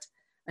them shut.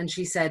 And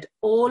she said,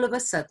 all of a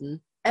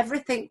sudden,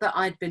 everything that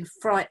I'd been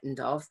frightened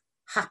of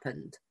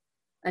happened.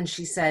 And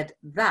she said,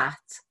 that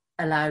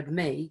allowed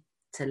me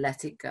to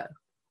let it go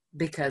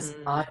because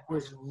I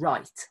was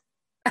right.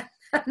 And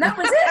that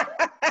was it.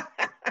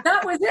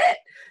 That was it.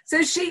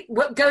 So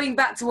going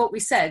back to what we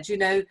said, you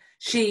know,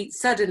 she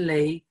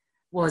suddenly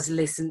was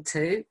listened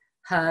to,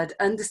 heard,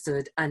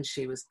 understood, and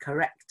she was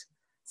correct.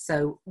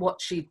 So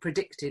what she'd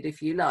predicted,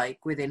 if you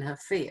like, within her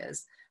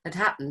fears had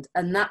happened,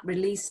 and that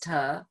released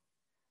her,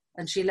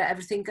 and she let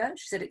everything go.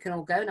 She said, it can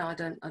all go now. I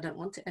don't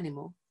want it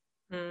anymore.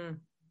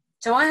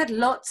 So I had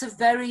lots of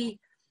very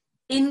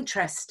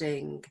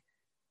interesting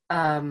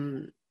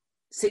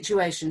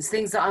situations,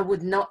 things that I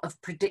would not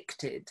have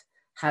predicted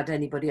had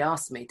anybody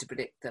asked me to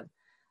predict them.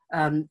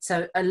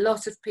 So a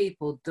lot of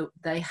people,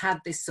 they had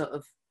this sort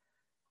of,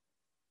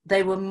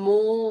 they were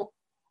more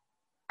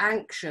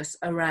anxious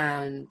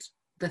around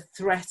the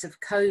threat of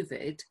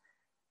COVID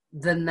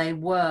than they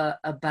were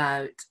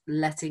about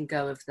letting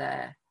go of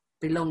their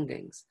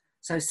belongings.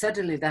 So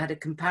suddenly they had a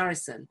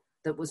comparison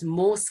that was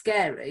more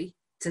scary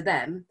to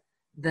them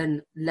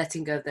than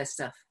letting go of their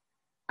stuff.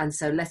 And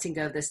so letting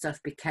go of their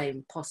stuff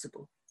became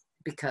possible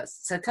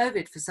so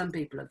COVID for some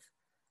people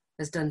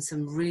has done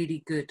some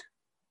really good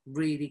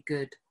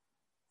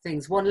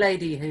things. One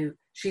lady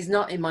she's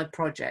not in my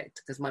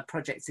project because my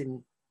project's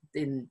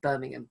in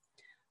Birmingham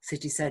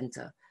city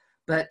centre,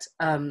 but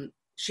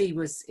she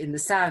was in the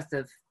south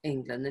of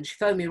England, and she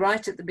phoned me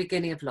right at the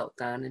beginning of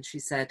lockdown, and she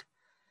said,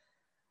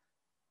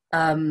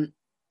 oh,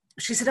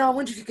 I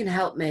wonder if you can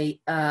help me.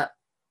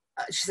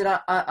 She said,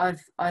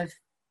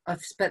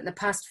 I've spent the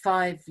past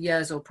 5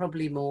 years or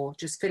probably more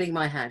just filling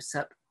my house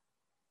up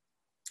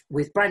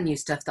with brand new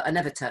stuff that I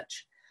never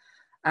touch.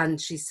 And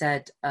she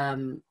said,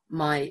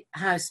 my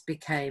house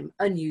became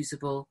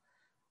unusable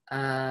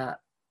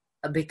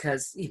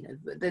because, you know,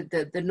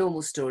 the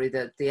normal story,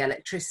 that the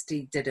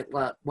electricity didn't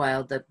work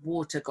well, the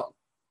water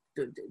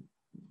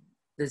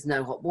there's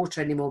no hot water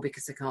anymore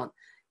because they can't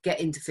get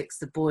in to fix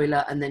the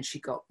boiler. And then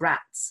she got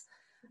rats.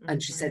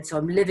 And she said, so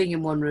I'm living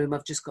in one room,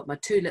 I've just got my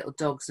 2 little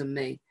dogs and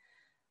me.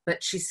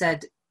 But she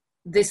said,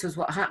 this was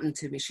what happened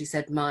to me. She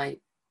said, my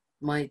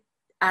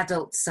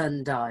adult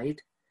son died,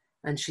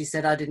 and she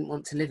said, I didn't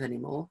want to live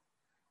anymore.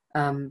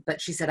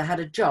 But she said, I had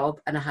a job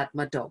and I had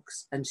my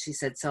dogs. And she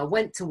said, so I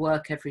went to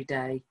work every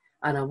day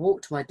and I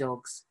walked my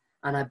dogs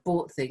and I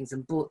bought things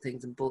and bought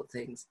things and bought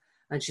things.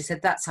 And she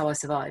said, that's how I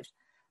survived.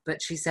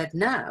 But she said,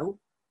 now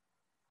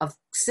I've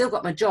still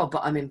got my job,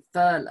 but I'm in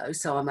furlough.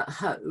 So I'm at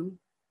home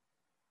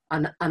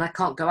and I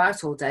can't go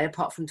out all day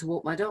apart from to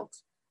walk my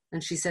dogs.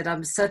 And she said,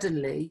 I'm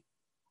suddenly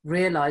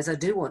realised I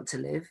do want to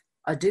live,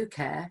 I do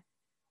care,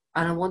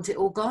 and I want it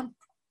all gone.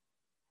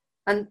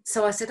 And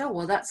so I said, oh,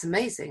 well, that's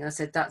amazing. I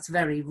said, that's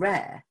very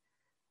rare.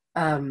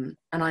 And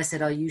I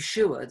said, are you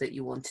sure that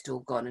you want it all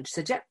gone? And she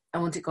said, yeah, I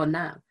want it gone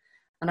now.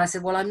 And I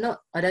said, well,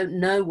 I don't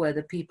know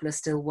whether people are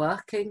still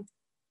working.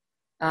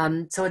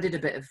 So I did a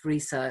bit of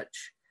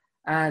research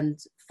and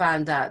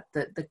found out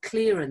that the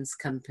clearance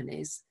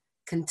companies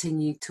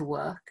continue to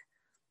work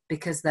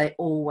because they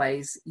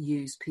always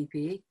use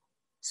PPE.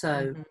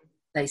 So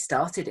they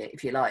started it,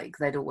 if you like.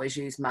 They'd always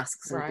use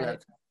masks and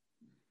gloves.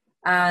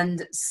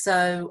 And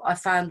so I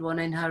found one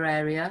in her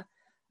area.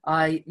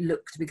 I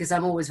looked, because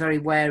I'm always very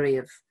wary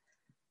of,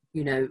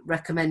 you know,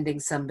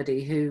 recommending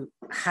somebody who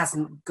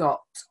hasn't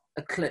got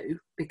a clue,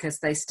 because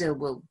they still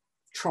will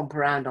tromp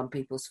around on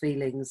people's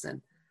feelings.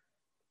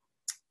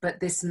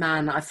 But this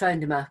man, I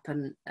phoned him up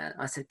and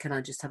I said, can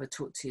I just have a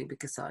talk to you,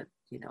 because I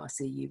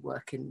see you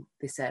work in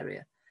this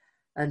area.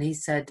 And he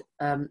said,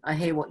 I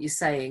hear what you're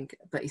saying,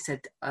 but he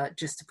said,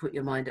 just to put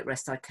your mind at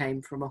rest, I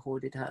came from a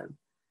hoarded home.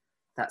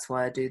 That's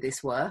why I do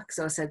this work.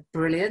 So I said,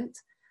 brilliant.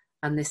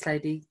 And this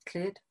lady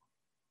cleared.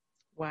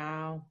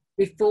 Wow.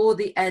 Before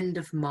the end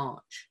of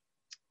March.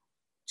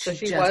 So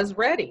she was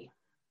ready.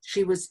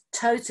 She was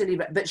totally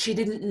ready, but she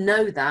didn't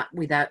know that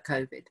without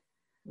COVID.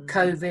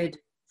 COVID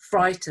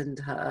frightened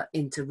her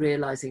into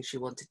realising she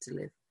wanted to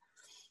live.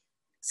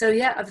 So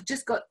yeah, I've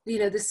just got,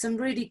 there's some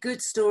really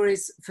good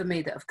stories for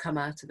me that have come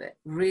out of it,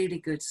 really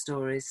good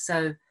stories.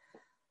 So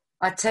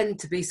I tend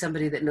to be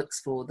somebody that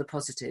looks for the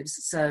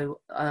positives. So,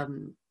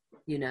 I'm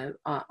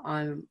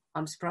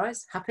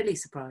surprised, happily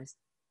surprised.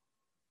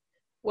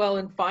 Well,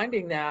 and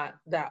finding that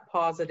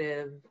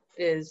positive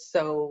is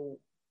so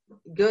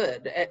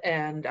good.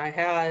 And I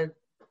had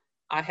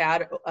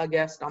a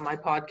guest on my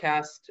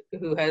podcast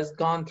who has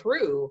gone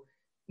through,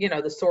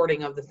 the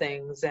sorting of the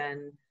things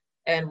and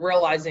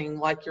realizing,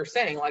 like you're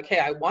saying, like, hey,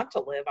 I want to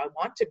live, I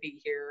want to be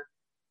here.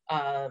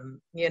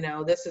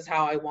 This is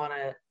how I want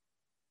to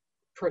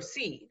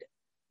proceed,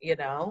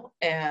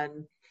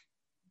 and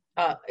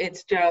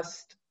it's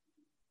just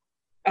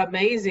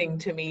amazing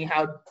to me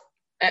how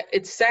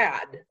it's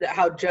sad that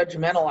how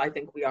judgmental I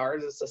think we are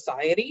as a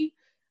society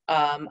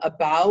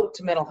about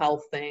mental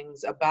health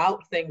things,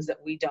 about things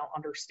that we don't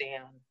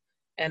understand.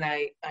 And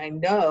I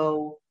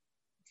know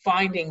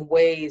finding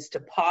ways to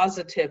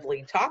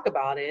positively talk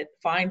about it,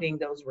 finding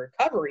those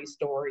recovery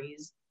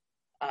stories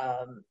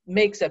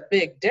makes a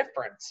big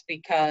difference,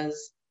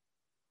 because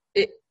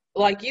it,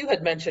 like you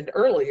had mentioned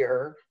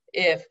earlier,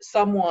 if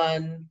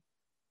someone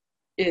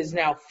is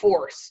now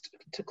forced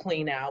to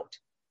clean out,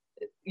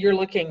 you're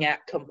looking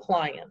at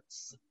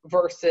compliance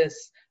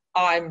versus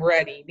I'm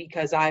ready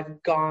because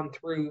I've gone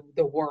through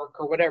the work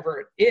or whatever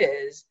it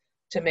is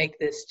to make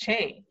this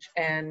change.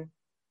 And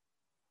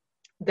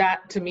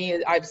that, to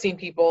me, I've seen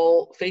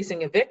people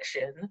facing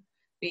eviction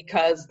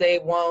because they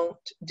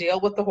won't deal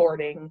with the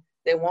hoarding.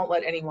 They won't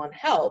let anyone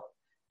help.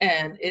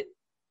 And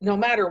no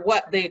matter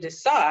what they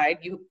decide,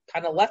 you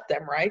kind of let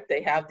them, right?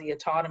 They have the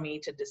autonomy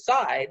to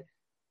decide,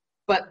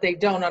 but they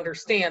don't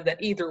understand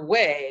that either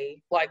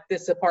way, like,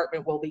 this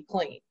apartment will be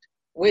cleaned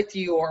with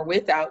you or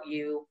without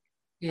you.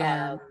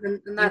 Yeah,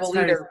 and that's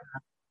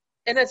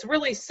and it's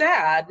really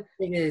sad.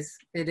 It is.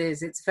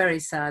 It's very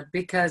sad,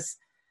 because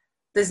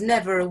there's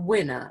never a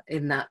winner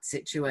in that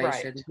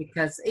situation, right.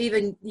 Because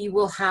even you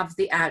will have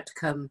the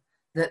outcome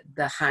that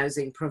the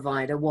housing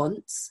provider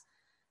wants,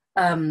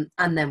 and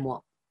then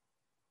what?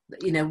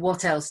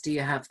 What else do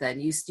you have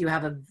then? You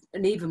have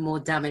an even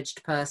more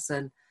damaged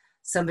person,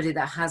 somebody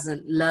that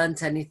hasn't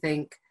learnt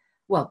anything.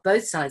 Well,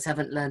 both sides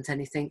haven't learnt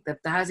anything. The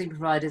housing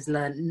providers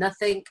learned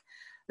nothing.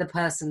 The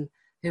person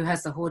who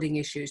has the hoarding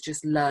issues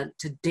just learnt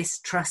to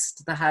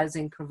distrust the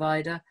housing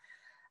provider.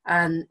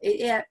 And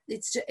it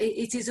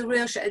is a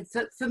real shame.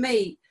 For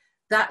me,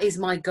 that is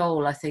my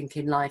goal, I think,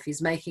 in life,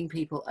 is making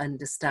people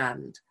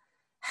understand,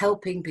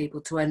 helping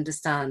people to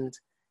understand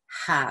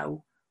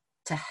how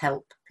to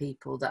help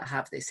people that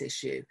have this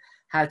issue,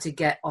 how to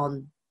get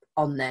on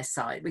their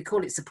side. We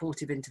call it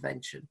supportive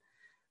intervention,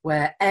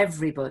 where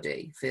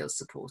everybody feels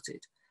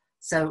supported.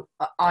 So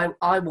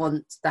I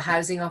want the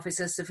housing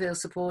officers to feel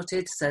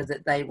supported, so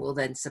that they will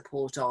then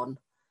support on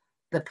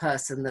the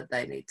person that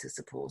they need to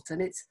support.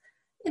 And it's,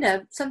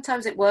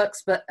 sometimes it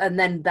works, and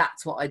then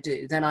that's what I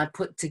do. Then I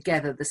put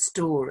together the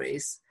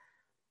stories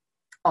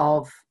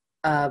of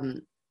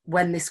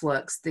when this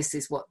works, this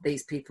is what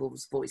these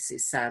people's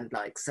voices sound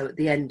like. So at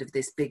the end of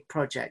this big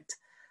project,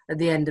 at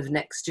the end of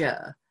next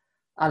year,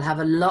 I'll have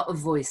a lot of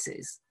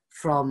voices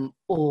from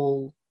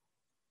all,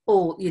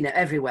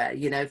 everywhere,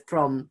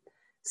 from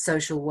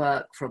social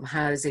work, from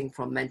housing,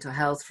 from mental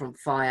health, from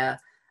fire,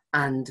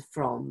 and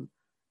from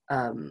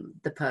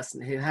the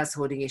person who has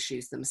hoarding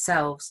issues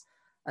themselves.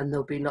 And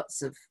there'll be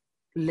lots of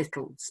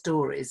little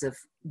stories of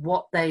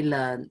what they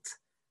learnt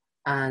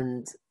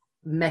and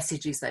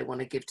messages they want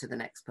to give to the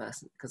next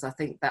person, because I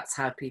think that's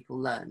how people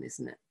learn,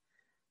 isn't it?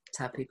 It's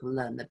how people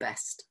learn the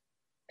best.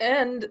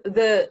 And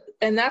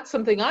that's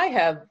something I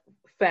have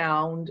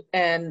found,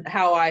 and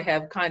how I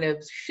have kind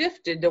of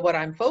shifted to what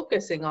I'm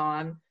focusing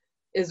on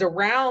is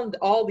around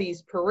all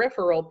these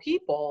peripheral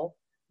people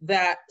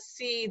that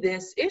see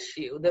this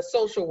issue: the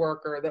social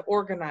worker, the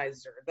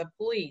organizer, the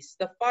police,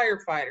 the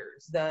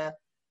firefighters, the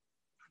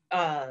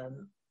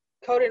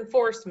code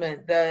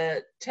enforcement,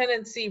 the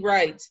tenancy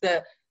rights,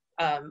 the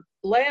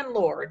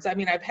landlords. I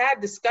mean, I've had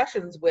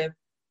discussions with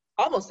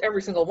almost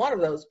every single one of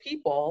those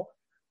people,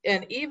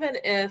 and even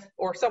if,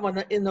 or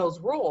someone in those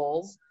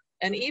roles,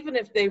 and even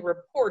if they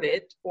report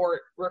it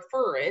or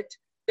refer it,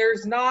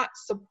 there's not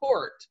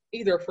support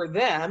either for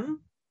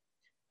them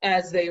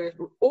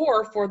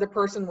or for the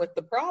person with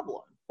the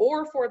problem,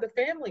 or for the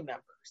family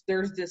members.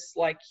 There's this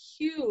like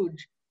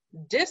huge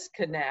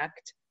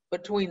disconnect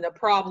between the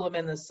problem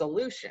and the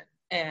solution.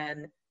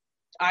 And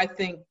I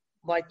think,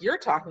 like you're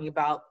talking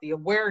about, the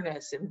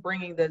awareness and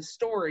bringing the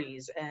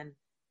stories and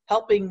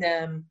helping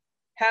them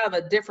have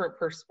a different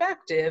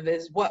perspective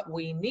is what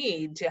we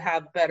need to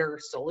have better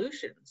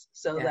solutions,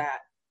 so that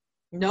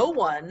no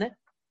one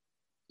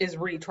is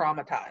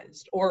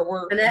re-traumatized, or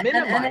we're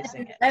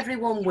minimizing it.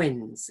 Everyone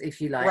wins,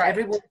 if you like. Right.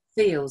 Everyone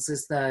feels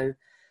as though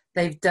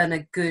they've done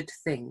a good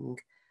thing,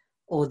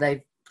 or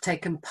they've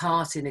taken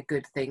part in a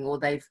good thing, or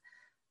they've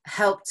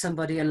helped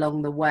somebody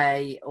along the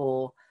way,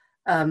 or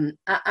and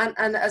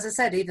as I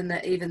said, even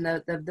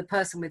the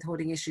person with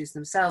hoarding issues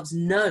themselves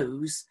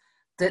knows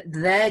that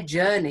their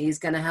journey is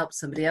going to help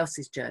somebody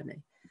else's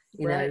journey,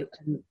 you know.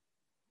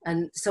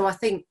 And so I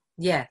think,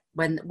 yeah,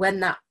 when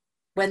that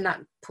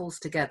pulls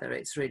together,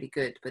 it's really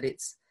good. But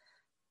it's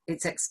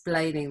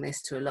explaining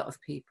this to a lot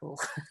of people,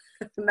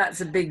 and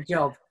that's a big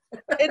job.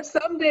 And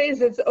some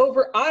days it's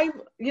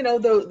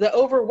the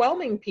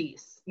overwhelming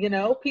piece,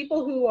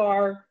 people who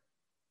are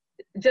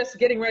just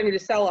getting ready to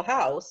sell a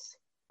house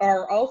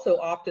are also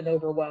often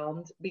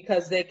overwhelmed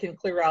because they can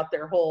clear out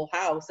their whole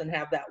house and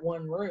have that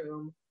one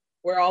room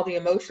where all the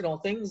emotional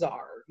things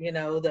are,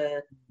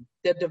 the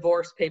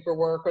divorce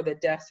paperwork or the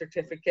death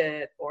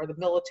certificate or the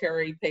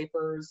military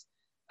papers.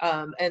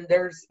 And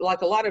there's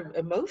like a lot of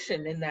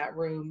emotion in that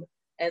room,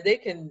 and they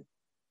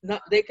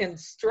can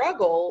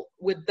struggle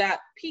with that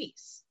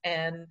piece.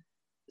 And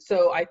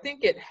so I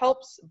think it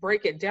helps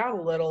break it down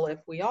a little if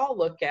we all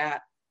look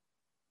at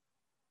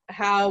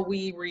how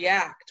we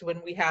react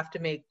when we have to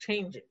make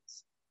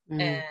changes.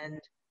 And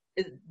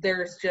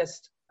there's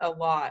just a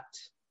lot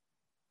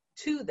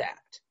to that.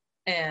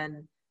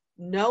 And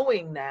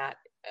knowing that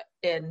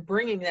and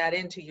bringing that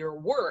into your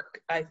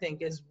work, I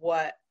think, is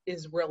what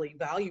is really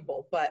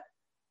valuable. But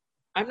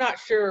I'm not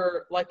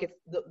sure, like, if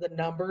the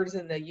numbers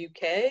in the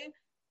UK,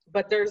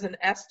 but there's an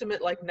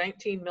estimate like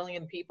 19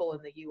 million people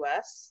in the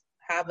US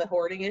have a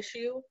hoarding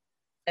issue.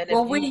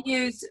 And we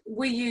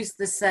use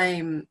the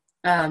same,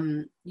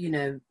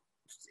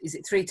 is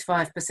it 3 to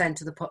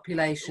 5% of the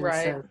population?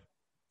 Right.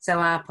 So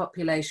our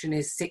population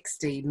is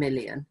 60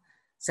 million.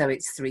 So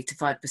it's 3 to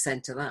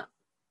 5% of that.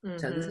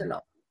 So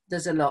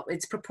there's a lot.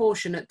 It's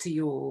proportionate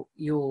to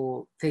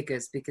your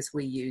figures because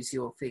we use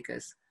your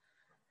figures.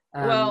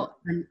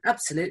 And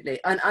absolutely.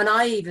 And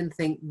I even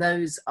think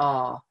those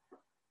are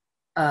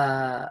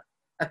a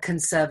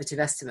conservative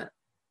estimate.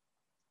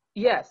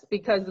 Yes,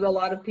 because a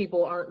lot of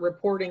people aren't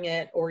reporting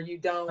it, or you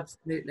don't.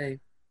 Absolutely.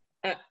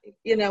 And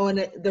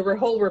the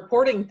whole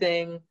reporting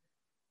thing,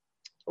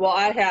 well,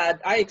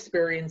 I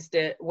experienced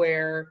it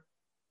where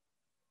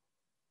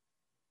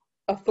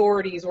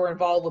authorities were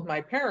involved with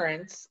my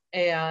parents,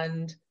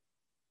 and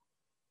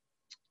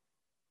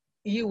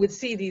you would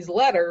see these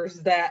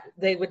letters that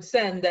they would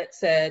send that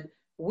said,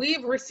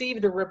 "We've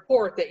received a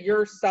report that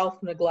you're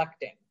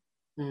self-neglecting."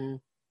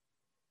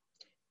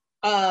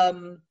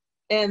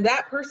 And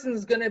that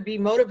person's going to be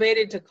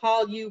motivated to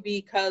call you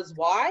because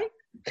why?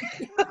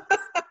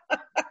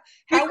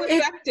 How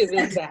effective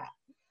is that?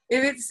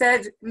 If it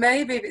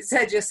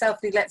said you're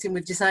self-neglecting,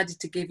 we've decided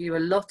to give you a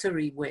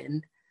lottery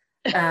win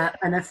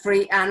and a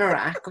free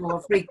anorak or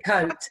a free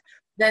coat,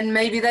 then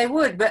maybe they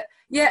would. But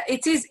yeah,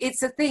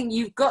 it's a thing.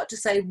 You've got to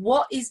say,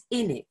 what is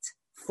in it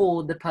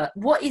for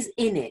what is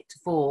in it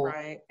for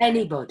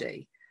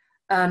anybody?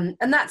 And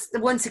that's,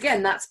 once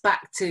again, that's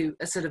back to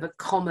a sort of a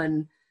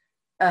common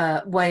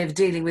way of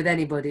dealing with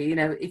anybody.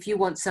 If you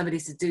want somebody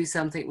to do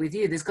something with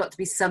you, there's got to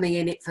be something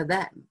in it for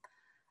them.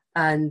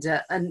 And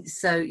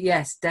so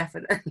yes,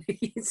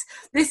 definitely.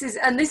 This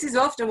is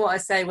often what I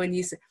say when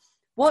you say,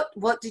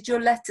 what did your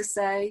letter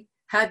say?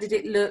 How did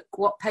it look?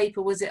 What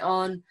paper was it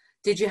on?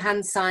 Did you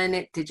hand sign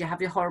it? Did you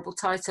have your horrible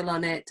title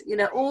on it?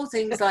 All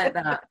things like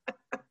that.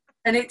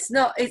 And it's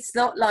not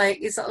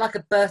like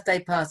a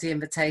birthday party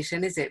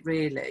invitation, is it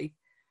really?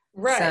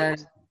 Right.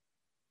 So,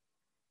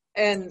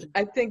 and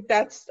I think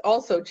that's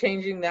also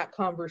changing that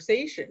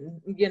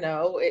conversation,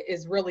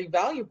 is really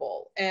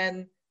valuable.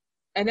 And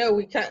I know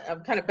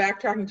I'm kind of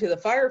backtracking to the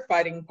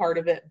firefighting part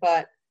of it,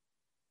 but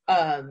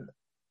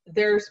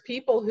there's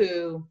people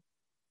who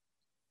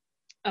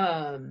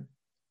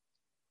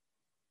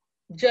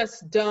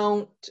just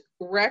don't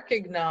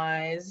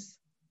recognize,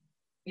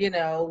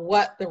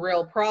 what the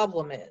real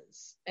problem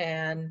is.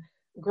 And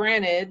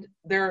granted,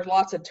 there are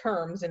lots of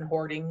terms in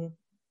hoarding,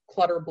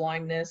 clutter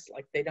blindness,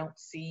 like they don't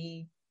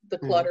see the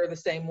clutter the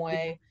same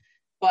way.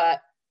 But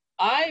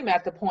I'm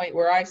at the point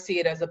where I see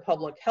it as a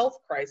public health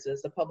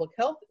crisis, a public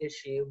health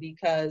issue,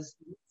 because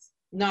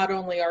not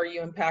only are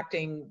you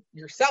impacting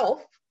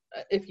yourself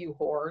if you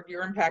hoard,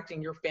 you're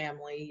impacting your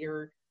family,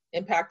 you're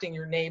impacting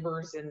your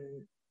neighbors.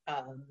 And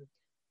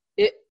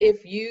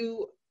if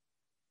you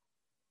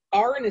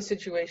are in a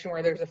situation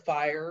where there's a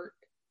fire,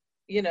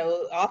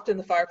 often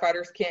the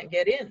firefighters can't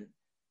get in.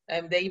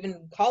 And they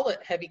even call it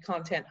heavy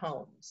content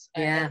homes.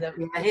 Yeah,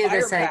 and I hear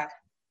they say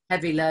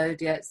heavy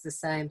load. Yeah, it's the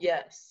same.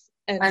 Yes.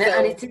 And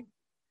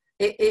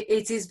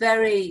it's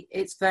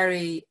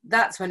very,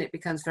 that's when it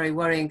becomes very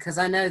worrying, because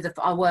I know that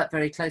I work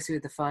very closely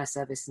with the fire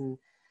service, and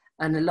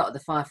a lot of the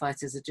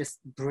firefighters are just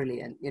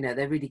brilliant.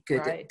 They're really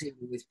good at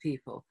dealing with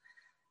people,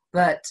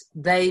 but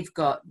they've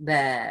got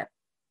their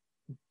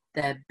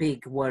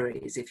big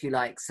worries, if you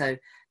like. So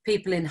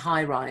people in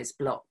high-rise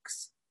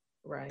blocks,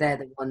 they're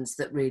the ones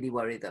that really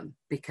worry them,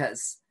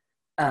 because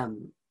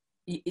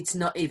it's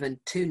not even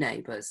two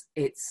neighbours,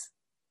 it's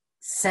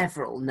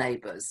several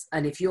neighbours.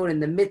 And if you're in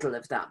the middle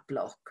of that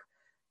block,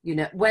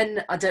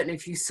 when, I don't know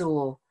if you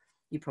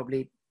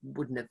probably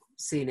wouldn't have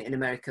seen it in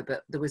America,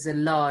 but there was a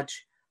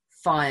large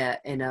fire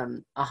in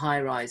a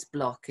high-rise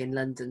block in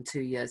London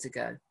 2 years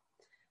ago,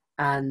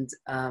 and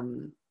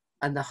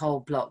the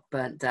whole block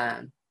burnt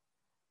down,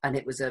 and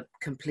it was a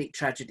complete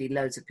tragedy.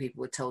 Loads of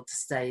people were told to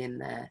stay in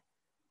there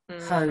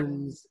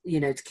homes, you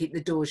know, to keep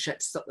the doors shut,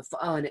 to stop the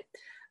fire.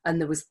 And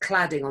there was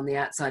cladding on the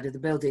outside of the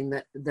building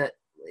that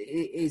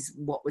is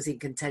what was in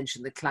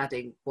contention. The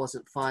cladding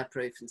wasn't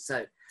fireproof. And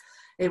so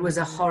it was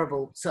a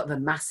horrible sort of a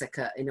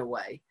massacre in a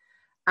way.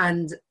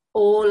 And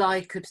all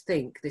I could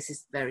think, this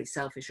is very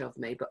selfish of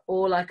me, but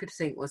all I could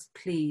think was,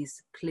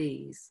 please,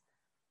 please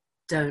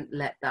don't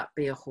let that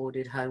be a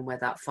hoarded home where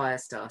that fire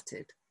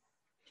started.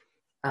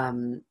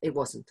 It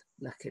wasn't,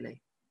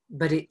 luckily.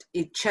 But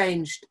it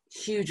changed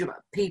huge amount.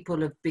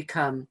 People have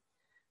become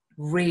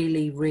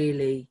really,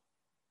 really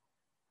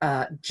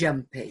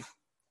jumpy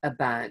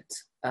about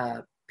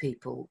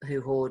people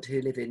who hoard,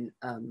 who live in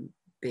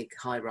big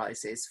high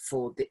rises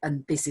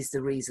and this is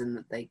the reason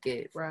that they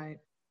give. Right.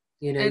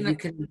 You know, and you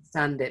can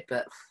understand it,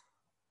 but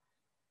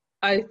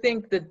I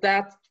think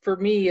that for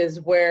me is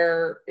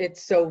where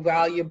it's so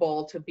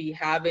valuable to be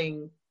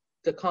having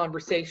the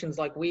conversations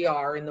like we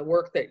are, and the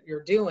work that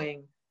you're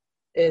doing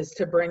is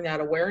to bring that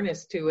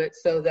awareness to it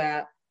so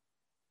that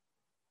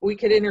we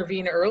could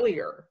intervene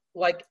earlier.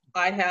 Like,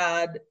 I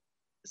had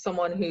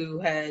someone who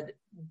had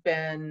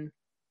been,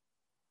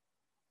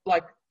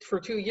 like,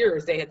 for 2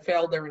 years, they had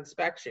failed their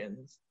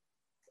inspections,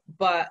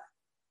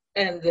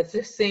 and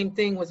the same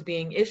thing was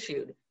being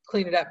issued.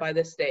 Clean it up by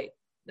this date.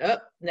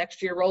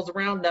 Next year rolls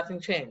around, nothing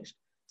changed.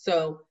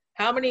 So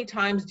how many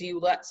times do you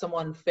let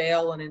someone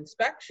fail an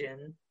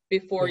inspection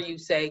before you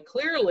say,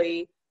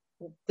 clearly,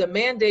 the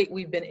mandate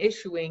we've been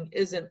issuing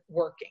isn't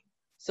working?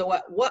 So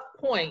at what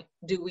point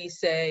do we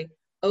say,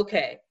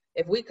 okay,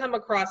 if we come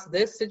across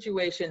this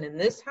situation in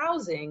this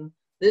housing,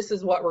 this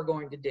is what we're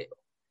going to do,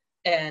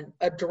 and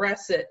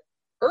address it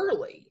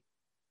early,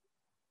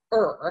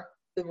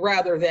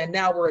 rather than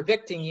now we're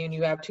evicting you and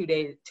you have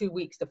 2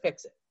 weeks to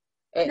fix it.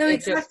 No, it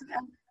exactly.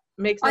 Just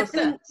makes no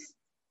sense.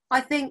 I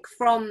think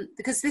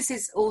because this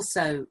is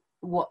also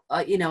what,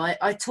 I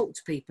talk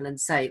to people and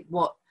say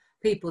what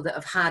people that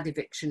have had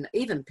eviction,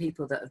 even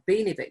people that have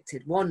been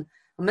evicted. I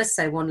must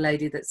say one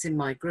lady that's in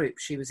my group,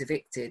 she was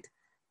evicted,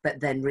 but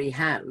then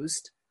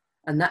rehoused.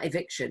 And that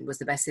eviction was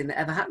the best thing that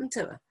ever happened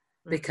to her,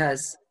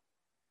 because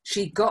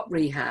she got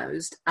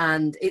rehoused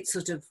and it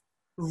sort of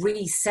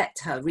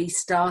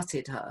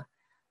restarted her.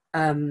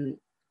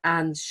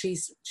 And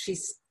she's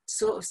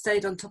sort of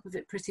stayed on top of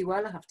it pretty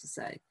well, I have to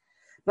say.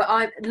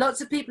 But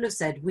lots of people have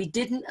said we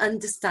didn't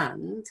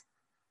understand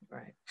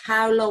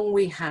how long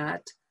we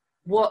had,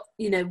 what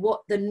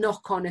the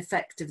knock-on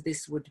effect of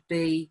this would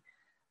be.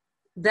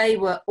 They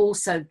were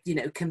also,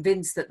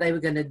 convinced that they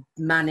were going to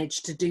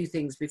manage to do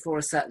things before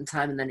a certain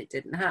time, and then it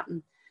didn't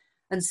happen.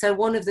 And so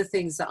one of the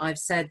things that I've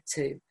said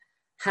to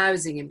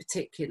housing in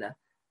particular,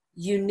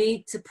 you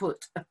need to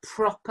put a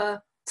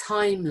proper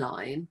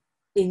timeline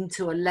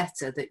into a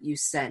letter that you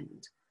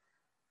send,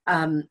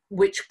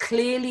 which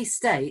clearly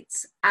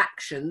states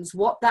actions,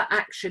 what that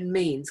action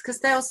means. Because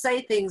they'll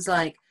say things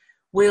like,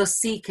 we'll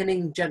seek an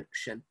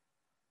injunction.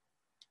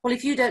 Well,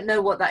 if you don't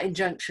know what that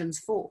injunction's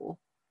for,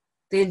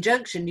 the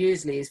injunction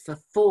usually is for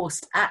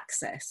forced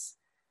access,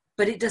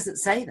 but it doesn't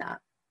say that.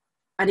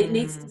 And it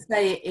needs to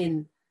say it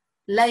in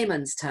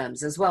layman's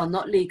terms as well,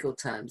 not legal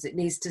terms. It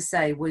needs to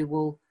say, we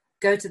will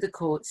go to the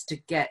courts to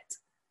get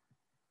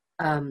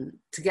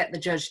the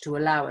judge to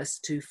allow us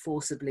to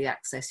forcibly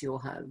access your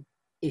home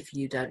if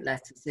you don't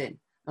let us in.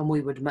 And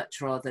we would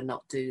much rather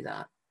not do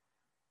that,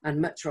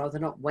 and much rather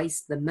not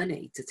waste the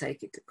money to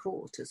take it to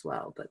court as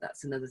well. But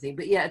that's another thing.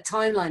 But yeah, a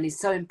timeline is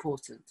so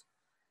important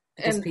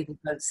because people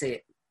don't see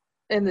it.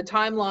 And the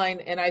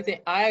timeline, and I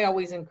think I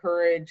always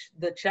encourage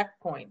the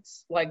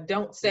checkpoints. Like,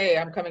 don't say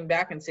I'm coming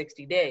back in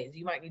 60 days.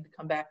 You might need to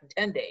come back in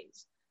 10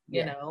 days,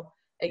 you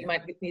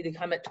might need to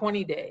come at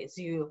 20 days.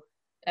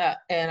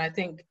 And I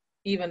think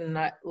even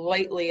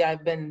lately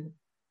I've been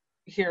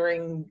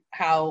hearing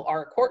how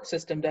our court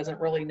system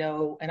doesn't really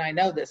know, and I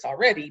know this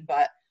already,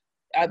 but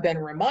I've been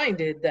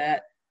reminded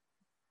that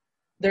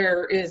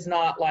there is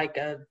not like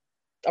a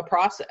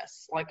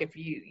process. Like, if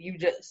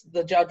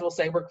the judge will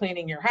say, we're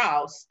cleaning your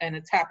house and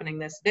it's happening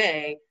this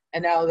day,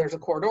 and now there's a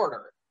court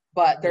order,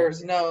 but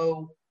there's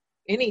no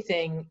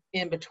anything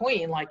in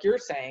between, like you're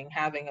saying,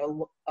 having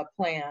a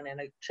plan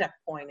and a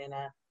checkpoint and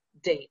a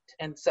date.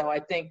 And so I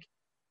think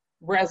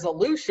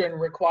resolution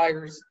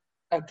requires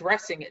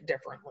addressing it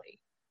differently.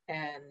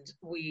 And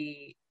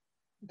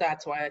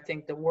that's why I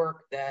think the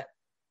work that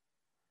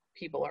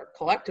people are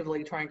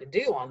collectively trying to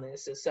do on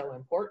this is so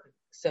important,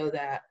 so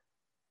that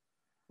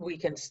we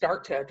can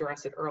start to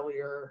address it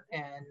earlier,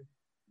 and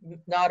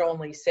not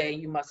only say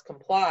you must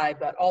comply,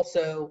 but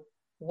also,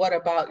 what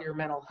about your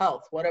mental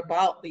health? What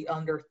about the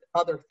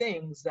other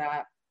things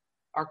that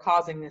are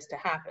causing this to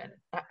happen?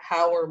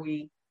 How are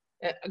we,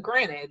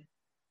 granted,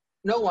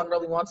 no one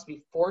really wants to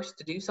be forced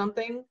to do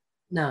something.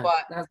 No,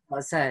 that's what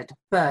I said.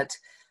 But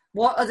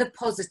what are the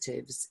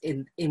positives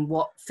in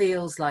what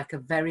feels like a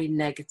very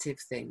negative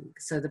thing?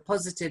 So the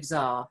positives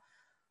are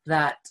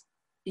that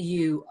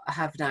you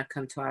have now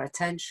come to our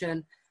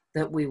attention,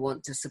 that we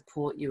want to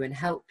support you and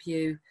help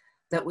you,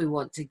 that we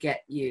want to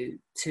get you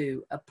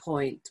to a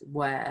point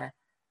where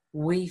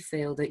we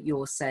feel that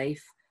you're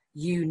safe.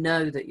 you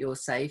know that you're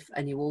safe,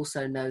 and you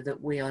also know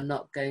that we are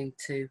not going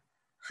to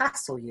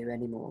hassle you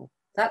anymore.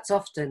 I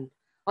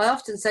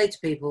often say to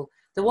people,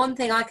 the one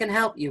thing I can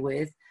help you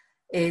with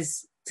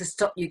is to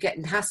stop you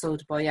getting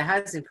hassled by your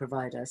housing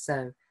provider.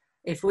 So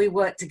if we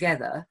work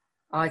together,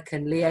 I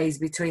can liaise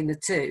between the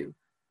two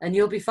and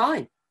you'll be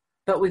fine.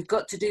 But we've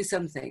got to do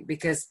something,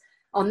 because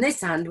on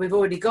this hand, we've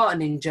already got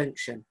an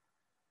injunction.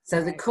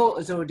 So the court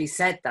has already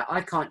said that.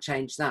 I can't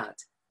change that.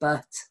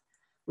 But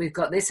we've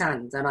got this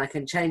hand, and I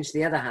can change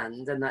the other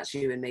hand, and that's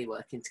you and me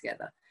working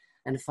together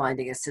and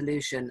finding a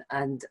solution.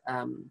 And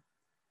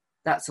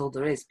that's all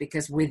there is,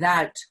 because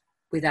without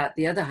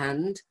the other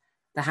hand,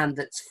 the hand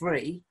that's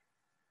free,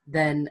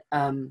 then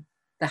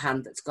the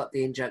hand that's got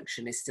the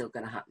injunction is still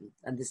going to happen.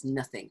 And there's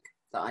nothing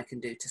that I can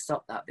do to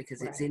stop that,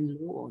 because it's in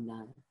law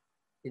now,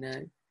 you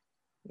know?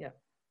 Yeah.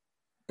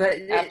 But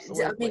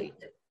absolutely. I mean,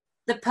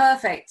 the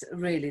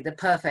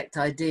perfect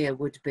idea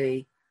would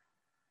be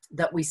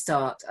that we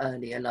start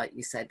earlier, like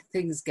you said.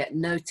 Things get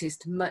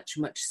noticed much,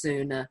 much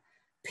sooner.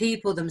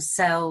 People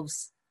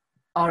themselves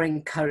are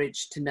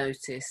encouraged to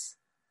notice.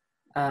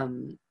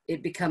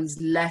 It becomes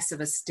less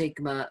of a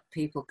stigma.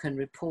 People can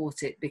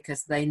report it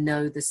because they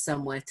know there's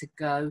somewhere to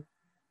go.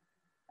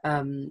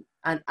 And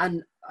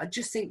I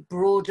just think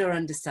broader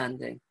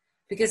understanding,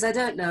 because I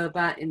don't know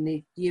about in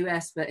the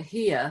US, but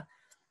here,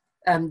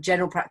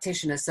 general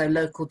practitioners, so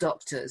local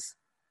doctors,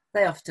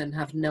 they often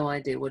have no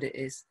idea what it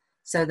is.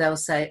 So they'll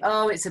say,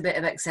 oh, it's a bit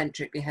of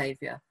eccentric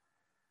behaviour.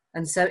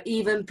 And so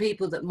even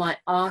people that might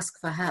ask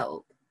for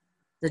help,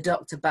 the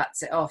doctor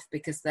bats it off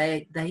because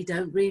they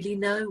don't really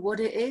know what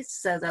it is.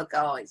 So they'll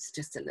go, oh, it's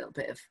just a little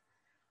bit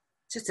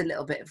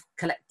of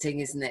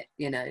collecting, isn't it?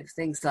 You know,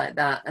 things like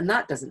that. And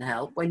that doesn't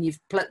help when you've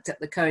plucked up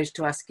the courage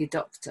to ask your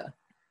doctor.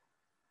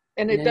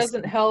 And it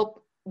doesn't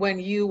help when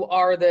you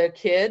are the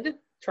kid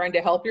trying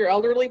to help your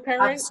elderly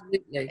parent.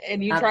 Absolutely.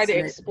 And you try to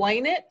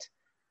explain it,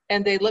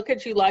 and they look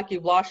at you like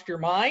you've lost your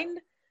mind.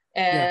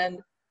 And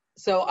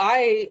so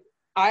I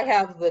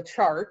have the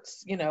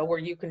charts, you know, where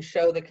you can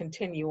show the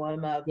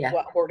continuum of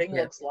what hoarding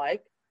looks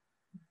like.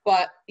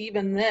 But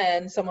even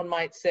then, someone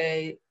might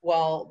say,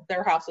 well,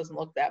 their house doesn't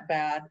look that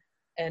bad.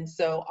 And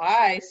so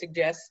I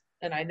suggest,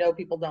 and I know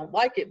people don't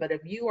like it, but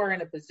if you are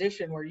in a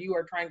position where you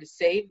are trying to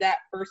save that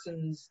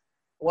person's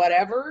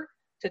whatever,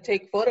 to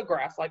take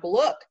photographs, like,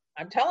 look,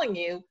 I'm telling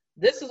you,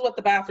 this is what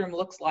the bathroom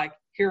looks like.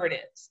 Here it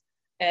is.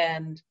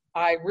 And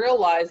I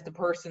realize the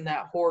person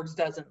that hoards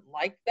doesn't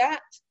like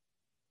that.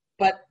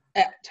 But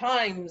at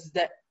times,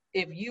 that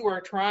if you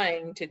are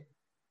trying to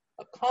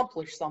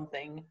accomplish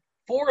something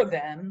for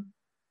them,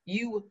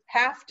 you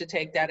have to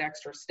take that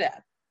extra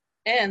step.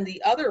 And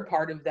the other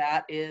part of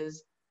that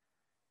is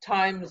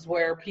times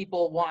where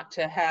people want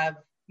to have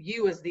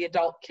you as the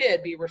adult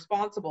kid be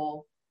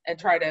responsible and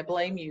try to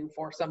blame you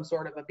for some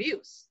sort of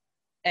abuse.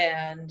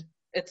 And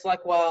it's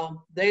like,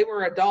 well, they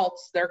were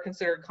adults, they're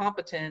considered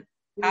competent.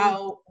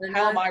 How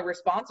am I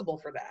responsible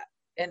for that?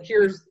 And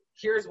here's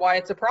why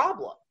it's a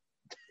problem.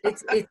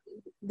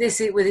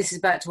 This is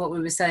back to what we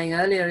were saying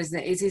earlier, isn't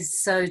it? It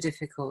is so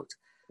difficult.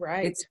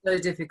 Right. It's so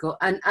difficult.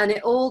 And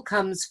it all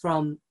comes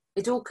from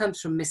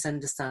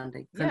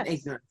misunderstanding, from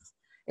ignorance.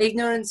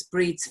 Ignorance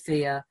breeds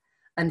fear,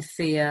 and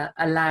fear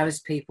allows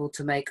people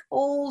to make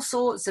all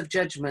sorts of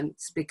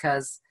judgments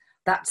because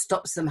that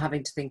stops them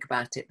having to think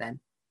about it then.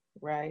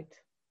 Right.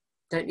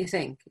 Don't you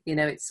think? You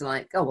know, it's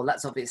like, oh, well,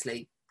 that's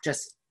obviously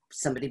just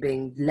somebody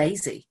being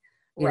lazy.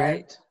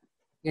 Right.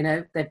 You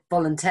know, they've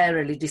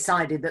voluntarily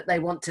decided that they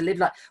want to live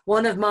like...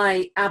 One of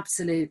my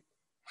absolute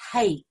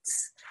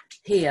hates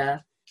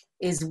here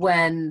is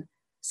when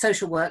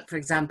social work, for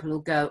example, will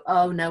go,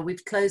 oh, no,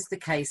 we've closed the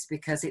case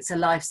because it's a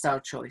lifestyle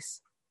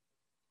choice.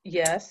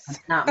 Yes. And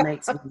that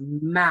makes me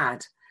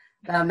mad.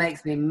 That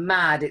makes me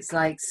mad. It's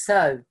like,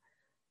 so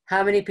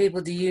how many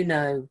people do you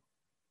know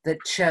that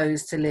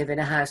chose to live in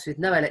a house with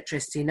no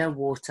electricity, no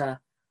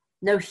water,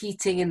 no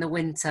heating in the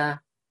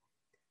winter,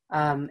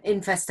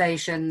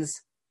 infestations?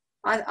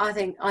 I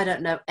think I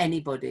don't know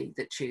anybody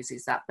that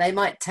chooses that. They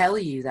might tell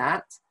you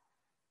that,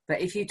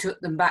 but if you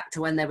took them back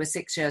to when they were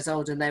 6 years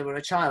old and they were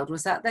a child,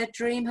 was that their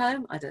dream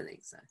home? I don't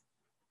think so.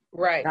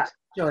 Right.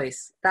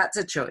 That's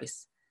a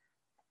choice.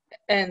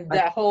 And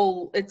that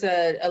whole, it's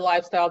a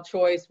lifestyle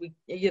choice. We,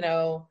 you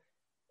know,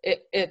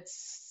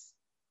 it's,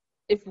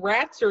 if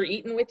rats are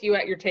eating with you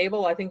at your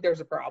table, I think there's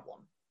a problem.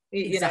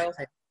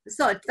 Exactly. You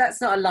know?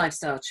 That's not a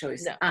lifestyle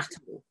choice at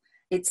all.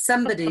 It's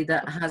somebody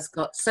that has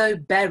got so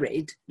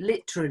buried,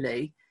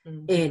 literally,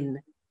 in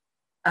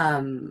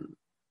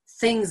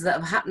things that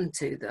have happened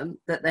to them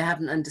that they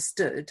haven't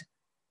understood,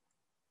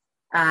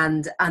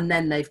 and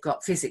then they've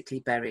got physically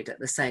buried at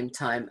the same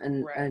time.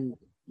 And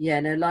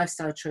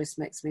lifestyle choice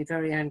makes me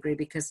very angry,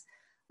 because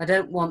I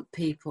don't want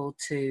people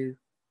to.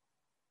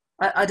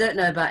 I don't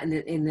know about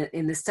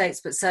in the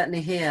States, but certainly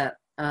here,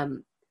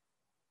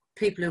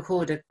 people who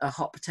hoard are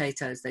hot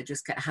potatoes. They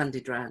just get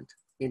handed round.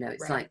 You know,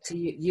 it's like, to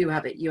you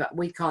have it.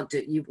 We can't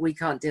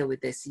deal with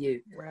this.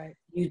 You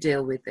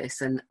deal with this,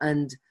 and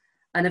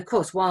of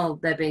course, while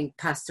they're being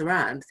passed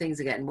around,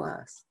 things are getting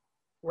worse.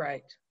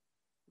 Right.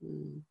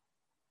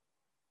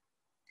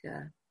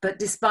 but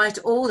despite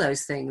all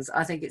those things,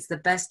 I think it's the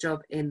best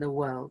job in the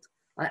world.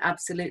 I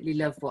absolutely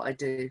love what I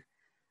do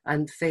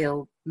and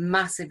feel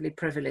massively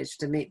privileged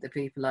to meet the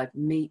people I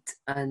meet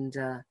and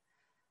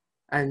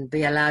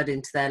be allowed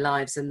into their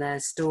lives and their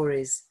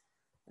stories.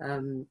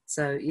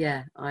 So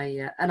yeah,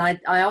 I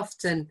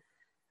often,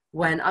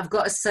 when I've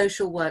got a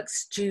social work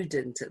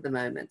student at the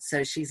moment,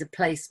 so she's a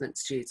placement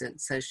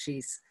student, so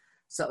she's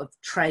sort of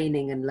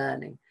training and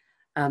learning.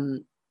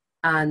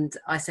 And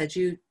I said,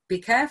 you be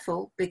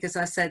careful, because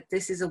I said,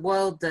 this is a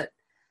world that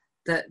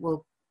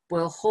will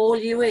haul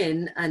you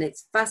in, and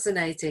it's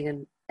fascinating,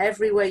 and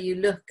everywhere you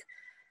look,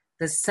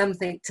 there's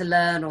something to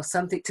learn or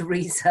something to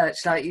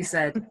research, like you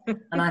said.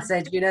 And I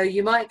said,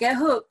 you might get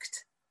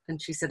hooked.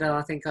 And she said, oh,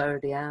 I think I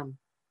already am.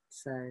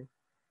 So.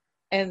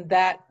 And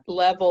that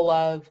level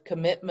of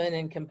commitment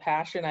and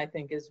compassion, I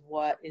think, is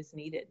what is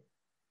needed.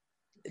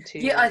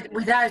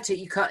 Without it,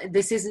 you can't.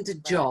 This isn't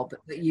a job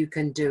that you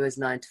can do as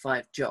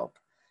 9-to-5 job.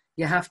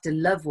 You have to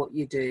love what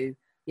you do.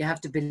 You have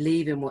to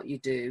believe in what you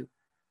do,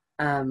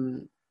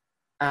 and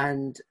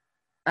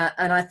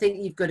I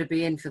think you've got to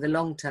be in for the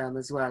long term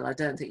as well. I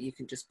don't think you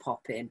can just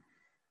pop in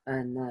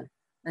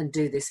and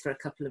do this for a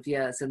couple of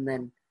years and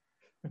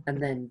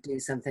then do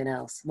something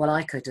else. Well,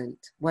 I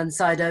couldn't.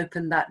 Once I'd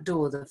opened that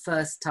door the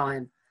first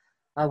time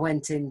I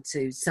went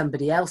into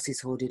somebody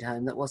else's hoarded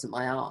home that wasn't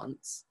my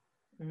aunt's,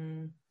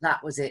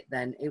 that was it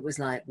then. It was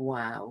like,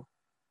 wow,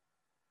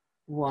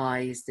 why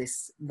is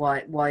this?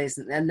 Why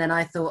isn't? And then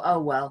I thought, oh,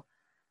 well,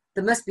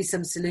 there must be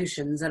some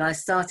solutions. And I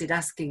started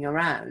asking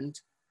around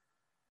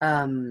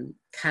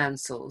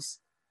councils,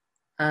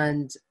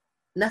 and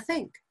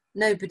nothing.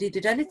 Nobody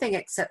did anything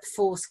except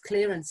force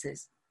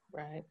clearances.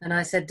 Right. And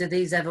I said, do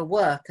these ever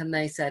work? And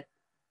they said,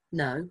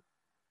 no.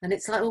 And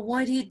it's like, well,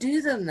 why do you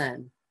do them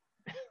then?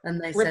 And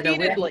they said,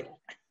 repeatedly.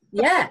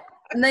 Yeah.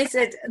 And they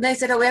said,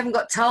 oh, we haven't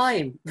got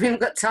time. We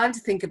haven't got time to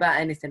think about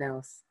anything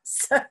else.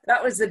 So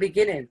that was the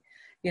beginning,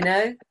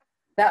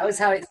 that was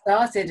how it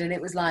started. And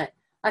it was like,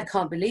 I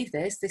can't believe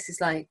this. This is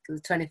like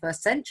the 21st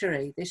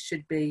century. This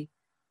should be,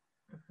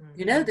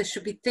 there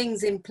should be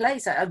things in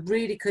place. I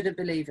really couldn't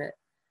believe it.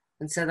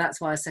 And so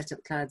that's why I set up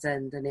Cloud's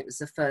End. And it was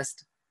the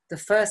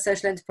first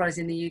social enterprise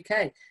in the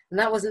UK. And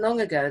that wasn't long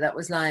ago. That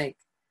was like,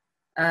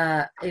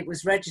 it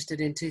was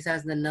registered in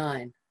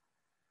 2009.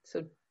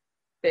 So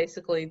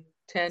basically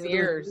 10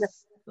 years,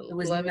 there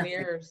was 11 nothing.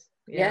 Years.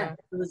 Yeah,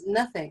 there was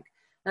nothing.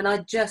 And I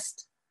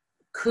just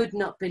could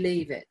not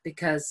believe it,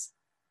 because,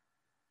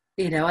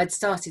 I'd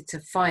started to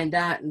find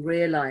out and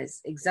realize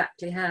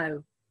exactly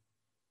how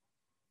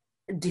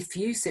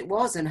diffuse it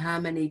was and how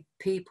many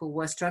people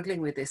were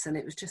struggling with this. And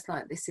it was just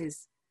like,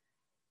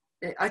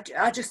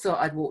 I just thought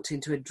I'd walked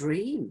into a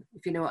dream,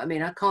 if you know what I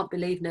mean. I can't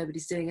believe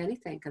nobody's doing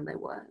anything, and they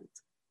weren't.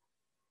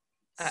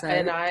 So,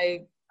 and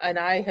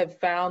I have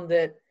found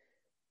that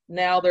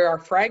now there are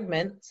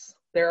fragments.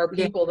 There are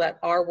people that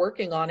are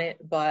working on it,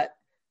 but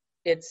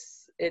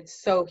it's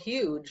so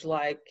huge.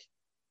 Like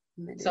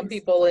some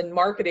people in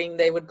marketing,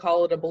 they would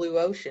call it a blue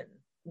ocean,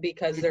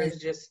 because there's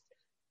just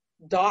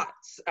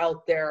dots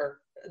out there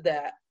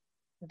that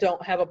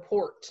don't have a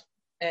port.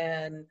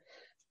 And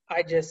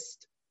I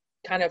just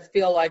kind of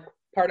feel like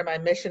part of my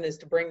mission is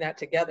to bring that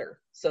together,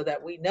 so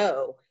that we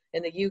know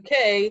in the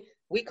UK,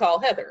 we call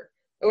Heather,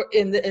 or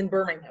in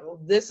Birmingham,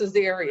 this is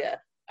the area.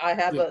 I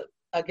have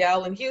a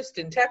gal in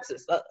Houston,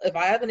 Texas. If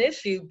I have an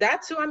issue,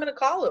 that's who I'm going to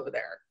call over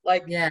there.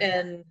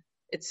 And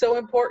it's so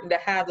important to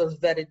have those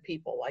vetted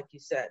people, like you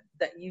said,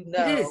 that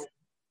It is.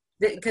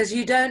 Because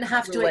you don't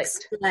have to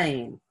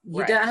explain.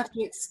 You don't have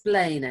to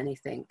explain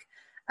anything.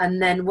 And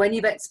then when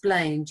you've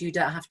explained, you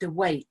don't have to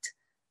wait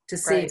to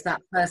see if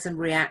that person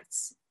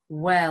reacts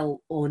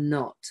well or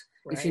not,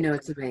 if you know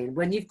what I mean.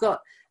 When you've got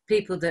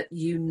people that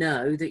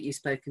that you've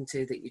spoken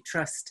to, that you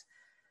trust,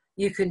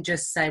 you can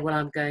just say, well,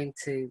 I'm going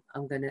to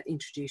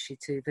introduce you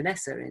to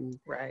Vanessa in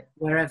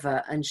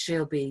wherever, and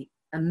she'll be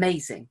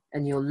amazing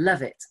and you'll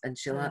love it, and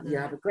you'll have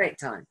a great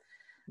time.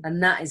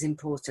 And that is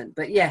important.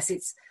 But yes,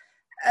 it's,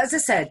 as I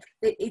said,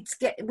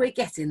 we're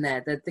getting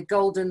there. The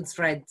golden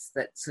threads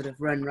that sort of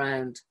run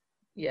round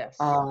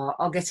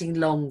are getting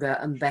longer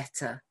and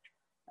better.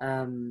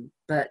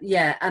 But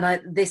yeah,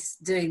 and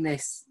doing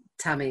this,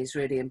 Tammy, is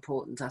really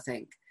important, I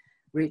think,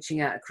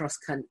 reaching out across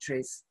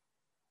countries.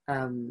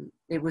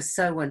 It was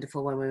so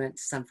wonderful when we went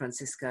to San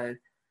Francisco,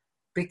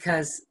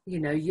 because,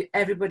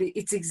 everybody,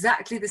 it's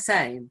exactly the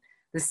same.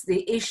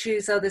 The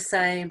issues are the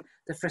same.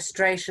 The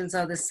frustrations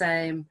are the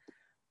same.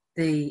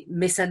 The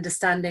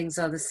misunderstandings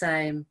are the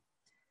same.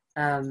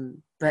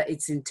 But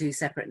it's in two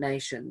separate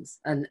nations.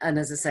 And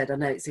as I said, I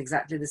know it's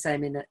exactly the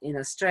same in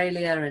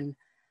Australia. And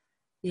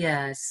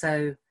yeah,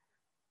 so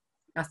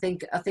I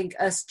think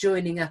us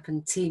joining up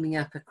and teaming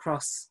up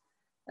across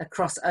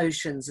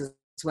oceans as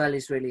well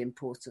is really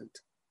important.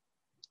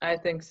 I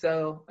think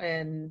so.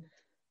 And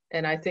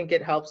I think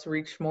it helps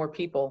reach more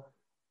people.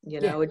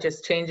 It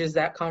just changes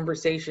that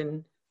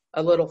conversation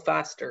a little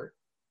faster.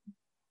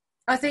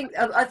 I think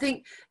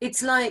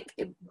it's like,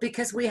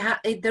 because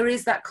there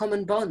is that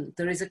common bond.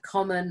 There is a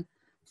common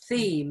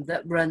theme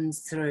that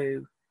runs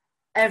through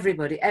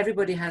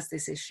everybody has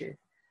this issue.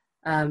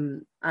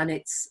 And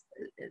it's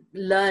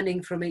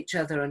learning from each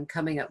other and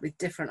coming up with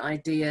different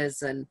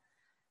ideas. And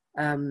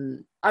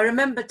I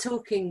remember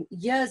talking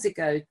years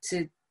ago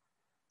to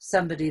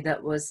somebody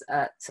that was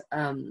at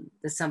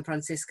the San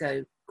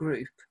Francisco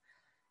group,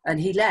 and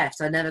he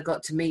left. I never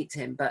got to meet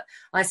him, but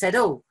I said,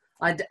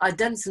 I'd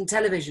done some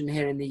television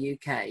here in the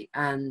UK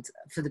and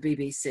for the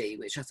BBC,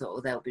 which I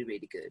thought, they'll be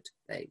really good.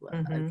 They were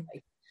okay.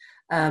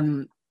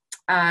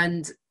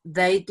 And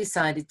they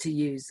decided to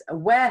use a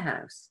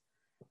warehouse.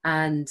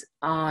 And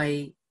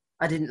I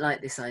didn't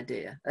like this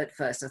idea at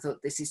first. I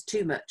thought, this is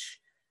too much,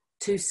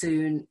 too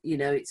soon,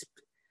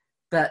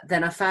 but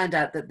then I found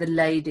out that the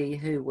lady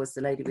who was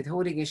the lady with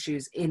hoarding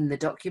issues in the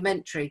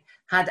documentary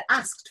had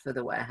asked for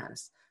the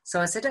warehouse. So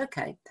I said,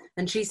 okay.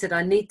 And she said,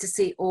 I need to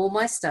see all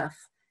my stuff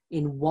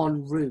in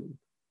one room.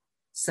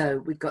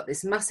 So we've got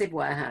this massive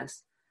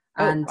warehouse.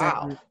 And,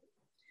 wow.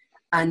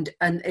 And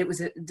they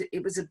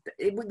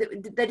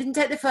didn't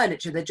take the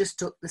furniture, they just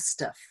took the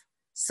stuff.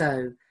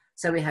 So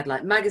we had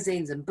like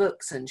magazines and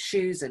books and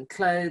shoes and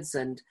clothes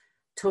and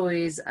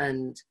toys,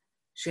 and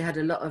she had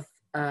a lot of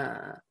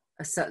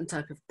a certain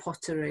type of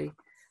pottery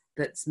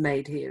that's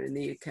made here in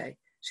the UK.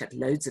 She had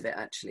loads of it,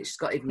 actually. She's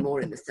got even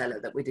more in the cellar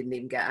that we didn't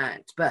even get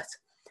out. But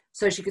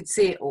so she could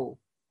see it all.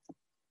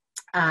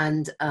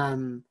 And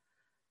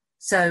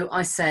so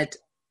I said,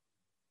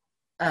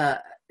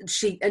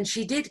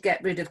 she did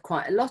get rid of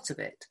quite a lot of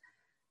it.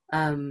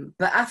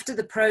 But after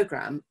the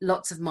program,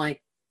 lots of my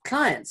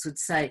clients would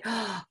say,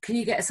 can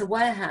you get us a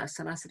warehouse?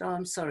 And I said,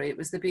 I'm sorry, it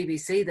was the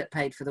BBC that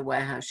paid for the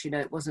warehouse.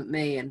 It wasn't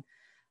me. And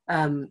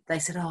they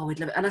said, we'd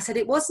love it. And I said,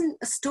 it wasn't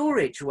a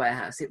storage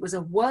warehouse. It was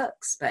a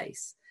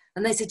workspace.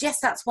 And they said, yes,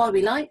 that's why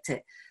we liked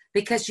it,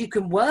 because you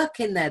can work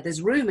in there.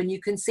 There's room and you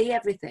can see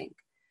everything.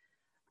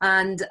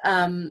 And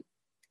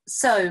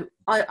so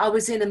I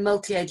was in a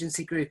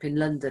multi-agency group in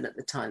London at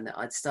the time that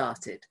I'd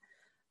started,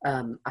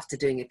 after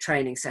doing a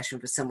training session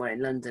for somewhere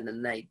in London,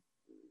 and a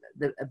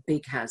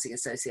big housing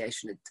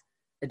association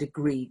had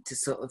agreed to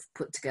sort of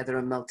put together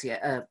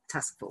a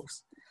task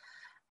force.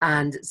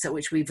 And so,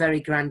 which we very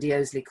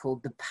grandiosely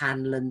called the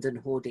Pan-London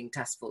Hoarding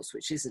Task Force,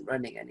 which isn't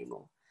running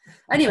anymore.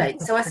 Anyway,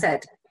 so I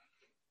said,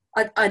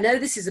 I know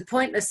this is a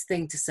pointless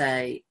thing to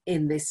say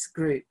in this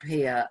group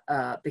here,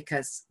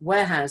 because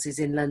warehouses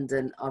in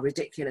London are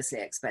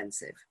ridiculously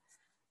expensive.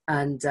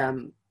 And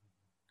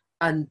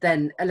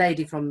then a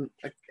lady from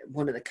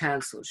one of the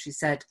councils, she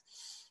said,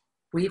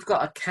 we've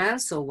got a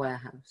council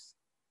warehouse.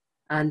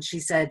 And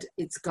she said,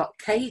 it's got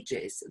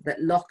cages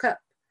that lock up.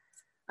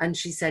 And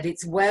she said,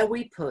 it's where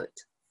we put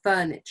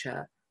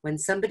furniture when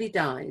somebody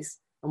dies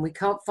and we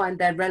can't find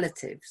their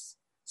relatives.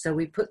 So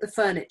we put the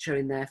furniture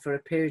in there for a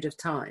period of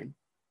time.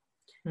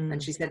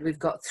 And she said, we've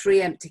got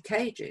 3 empty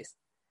cages.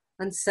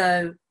 And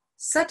so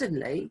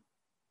suddenly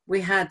we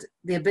had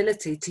the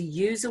ability to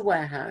use a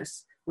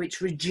warehouse,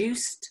 which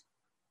reduced.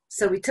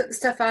 So we took the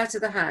stuff out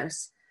of the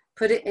house,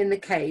 put it in the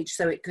cage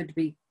so it could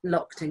be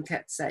locked and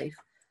kept safe,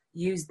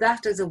 use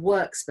that as a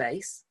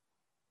workspace.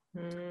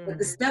 But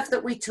the stuff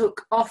that we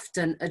took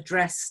often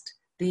addressed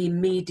the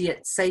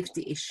immediate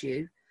safety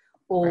issue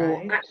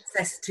or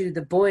access to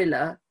the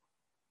boiler.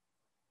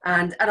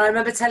 And I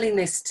remember telling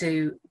this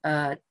to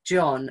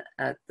John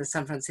at the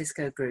San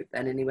Francisco group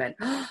then, and he went,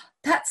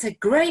 that's a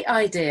great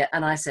idea.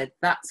 And I said,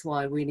 that's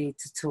why we need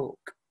to talk,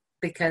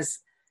 because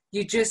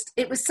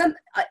it was some,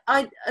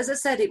 as I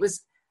said,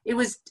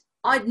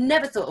 I'd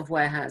never thought of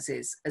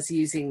warehouses as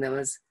using them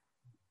as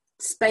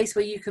space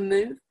where you can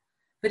move.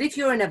 But if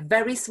you're in a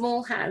very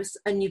small house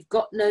and you've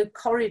got no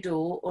corridor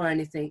or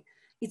anything,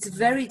 it's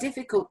very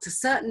difficult to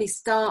certainly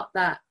start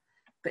that.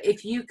 But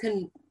if you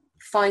can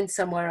find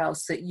somewhere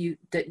else that you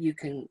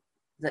can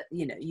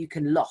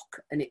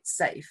lock and it's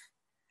safe,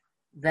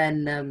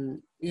 then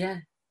and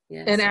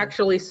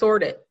actually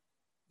sort it.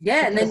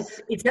 Yeah, and then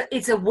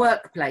it's a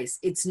workplace.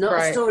 It's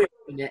not a storage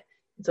unit.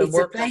 It's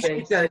a place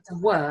you go to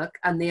work,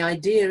 and the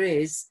idea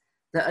is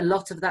that a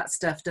lot of that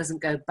stuff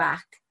doesn't go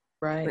back,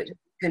 but you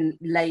can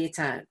lay it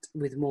out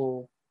with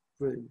more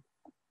room.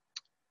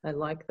 I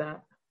like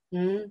that.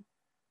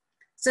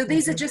 So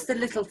these are just the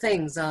little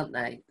things, aren't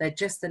they? They're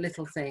just the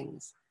little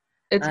things.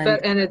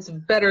 And it's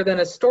better than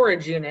a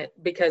storage unit,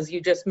 because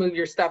you just move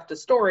your stuff to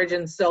storage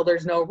and still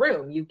there's no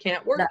room. You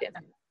can't work in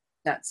it.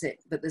 That's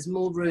it. But there's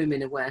more room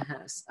in a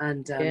warehouse.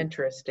 And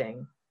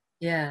interesting.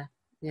 Yeah.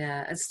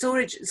 And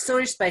storage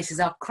spaces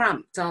are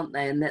cramped, aren't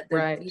they? And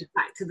you're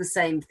back to the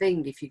same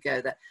thing if you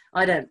go there.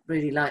 I don't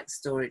really like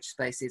storage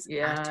spaces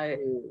at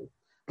all.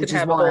 Which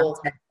is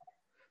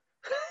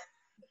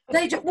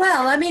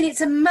why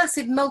it's a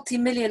massive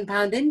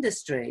multi-million-pound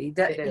industry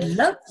that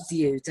loves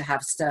you to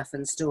have stuff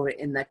and store it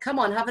in there. Come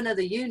on, have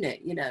another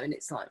unit, and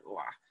it's like,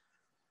 wow.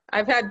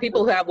 I've had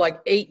people who have like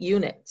 8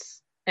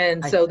 units,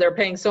 and so they're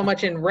paying so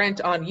much in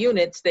rent on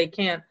units, they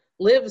can't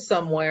live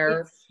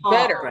somewhere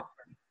better.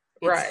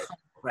 It's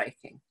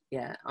heartbreaking.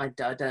 Yeah, I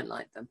don't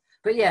like them.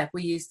 But yeah,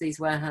 we use these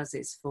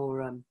warehouses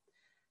for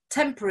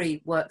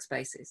temporary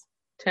workspaces.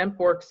 Temp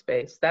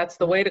workspace. That's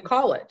the way to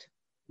call it.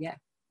 Yeah.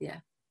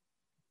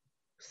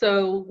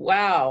 So,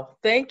 wow,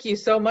 thank you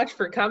so much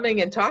for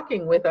coming and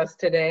talking with us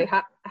today.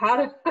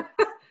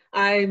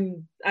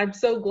 I'm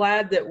so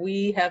glad that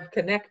we have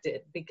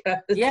connected, because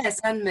Yes,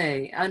 and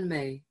me.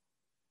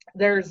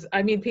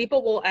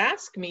 People will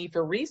ask me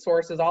for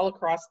resources all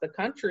across the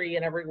country,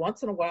 and every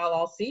once in a while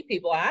I'll see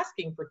people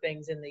asking for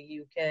things in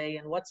the UK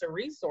and what's a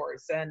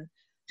resource, and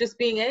just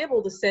being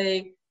able to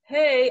say,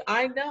 hey,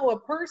 I know a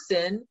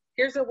person,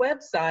 here's a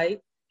website,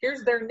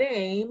 here's their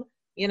name,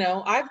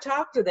 I've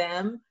talked to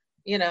them,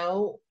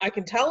 I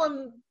can tell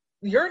them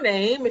your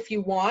name if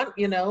you want,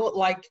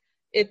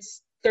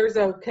 there's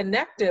a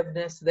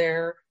connectiveness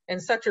there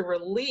and such a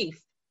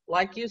relief,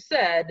 like you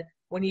said,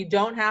 when you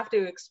don't have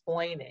to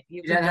explain it.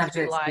 You don't can have just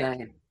to be like,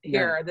 explain.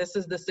 here, No. this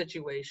is the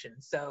situation.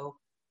 So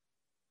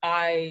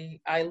I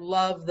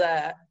love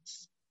that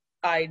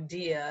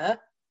idea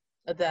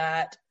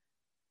that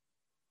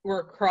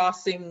we're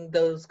crossing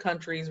those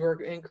countries,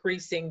 we're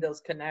increasing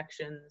those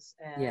connections,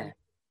 and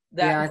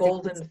that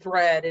golden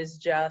thread is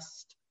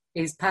just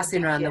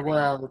passing around the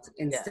world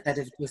instead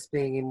of Yes. just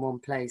being in one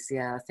place.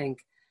 Yeah, I think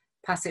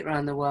pass it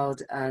around the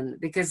world, and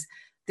because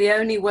the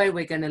only way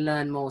we're going to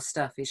learn more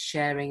stuff is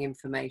sharing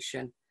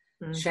information,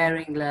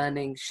 sharing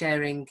learning,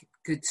 sharing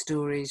good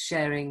stories,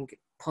 sharing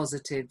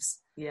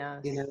positives.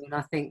 Yes. And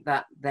I think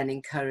that then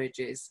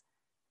encourages.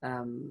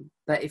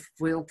 But if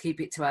we'll keep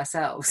it to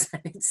ourselves,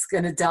 it's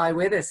going to die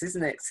with us,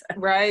 isn't it?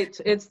 Right.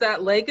 It's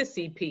that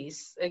legacy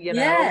piece,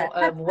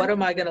 of what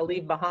am I going to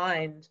leave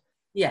behind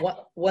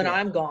when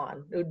I'm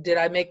gone? Did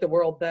I make the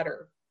world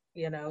better,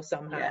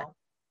 somehow? Yeah.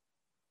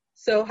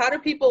 So how do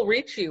people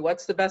reach you?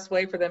 What's the best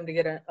way for them to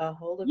get a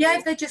hold of you?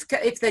 If they just go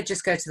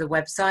to the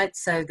website,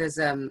 so there's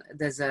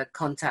a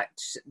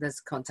contact at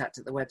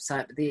the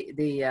website. But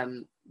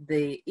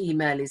the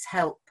email is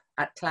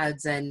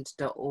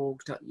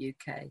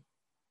help@cloudsend.org.uk.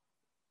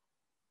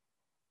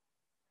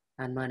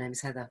 And my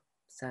name's Heather.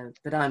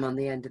 But I'm on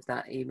the end of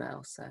that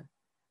email. So.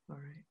 All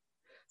right.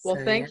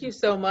 Well, thank you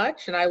so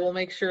much, and I will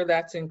make sure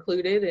that's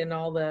included in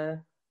all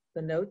the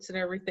notes and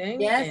everything.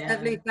 Yes,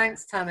 lovely.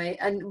 Thanks, Tammy.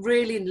 And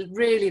really,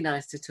 really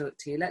nice to talk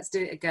to you. Let's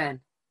do it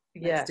again.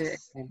 Yes. Let's do it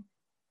again.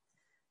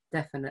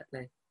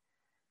 Definitely.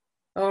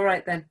 All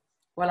right, then.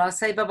 Well, I'll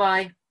say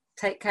bye-bye.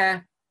 Take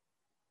care.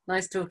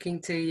 Nice talking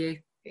to you.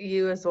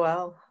 You as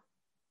well.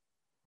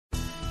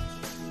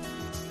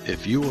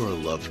 If you or a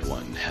loved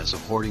one has a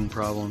hoarding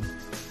problem,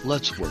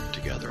 let's work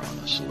together on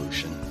a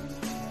solution.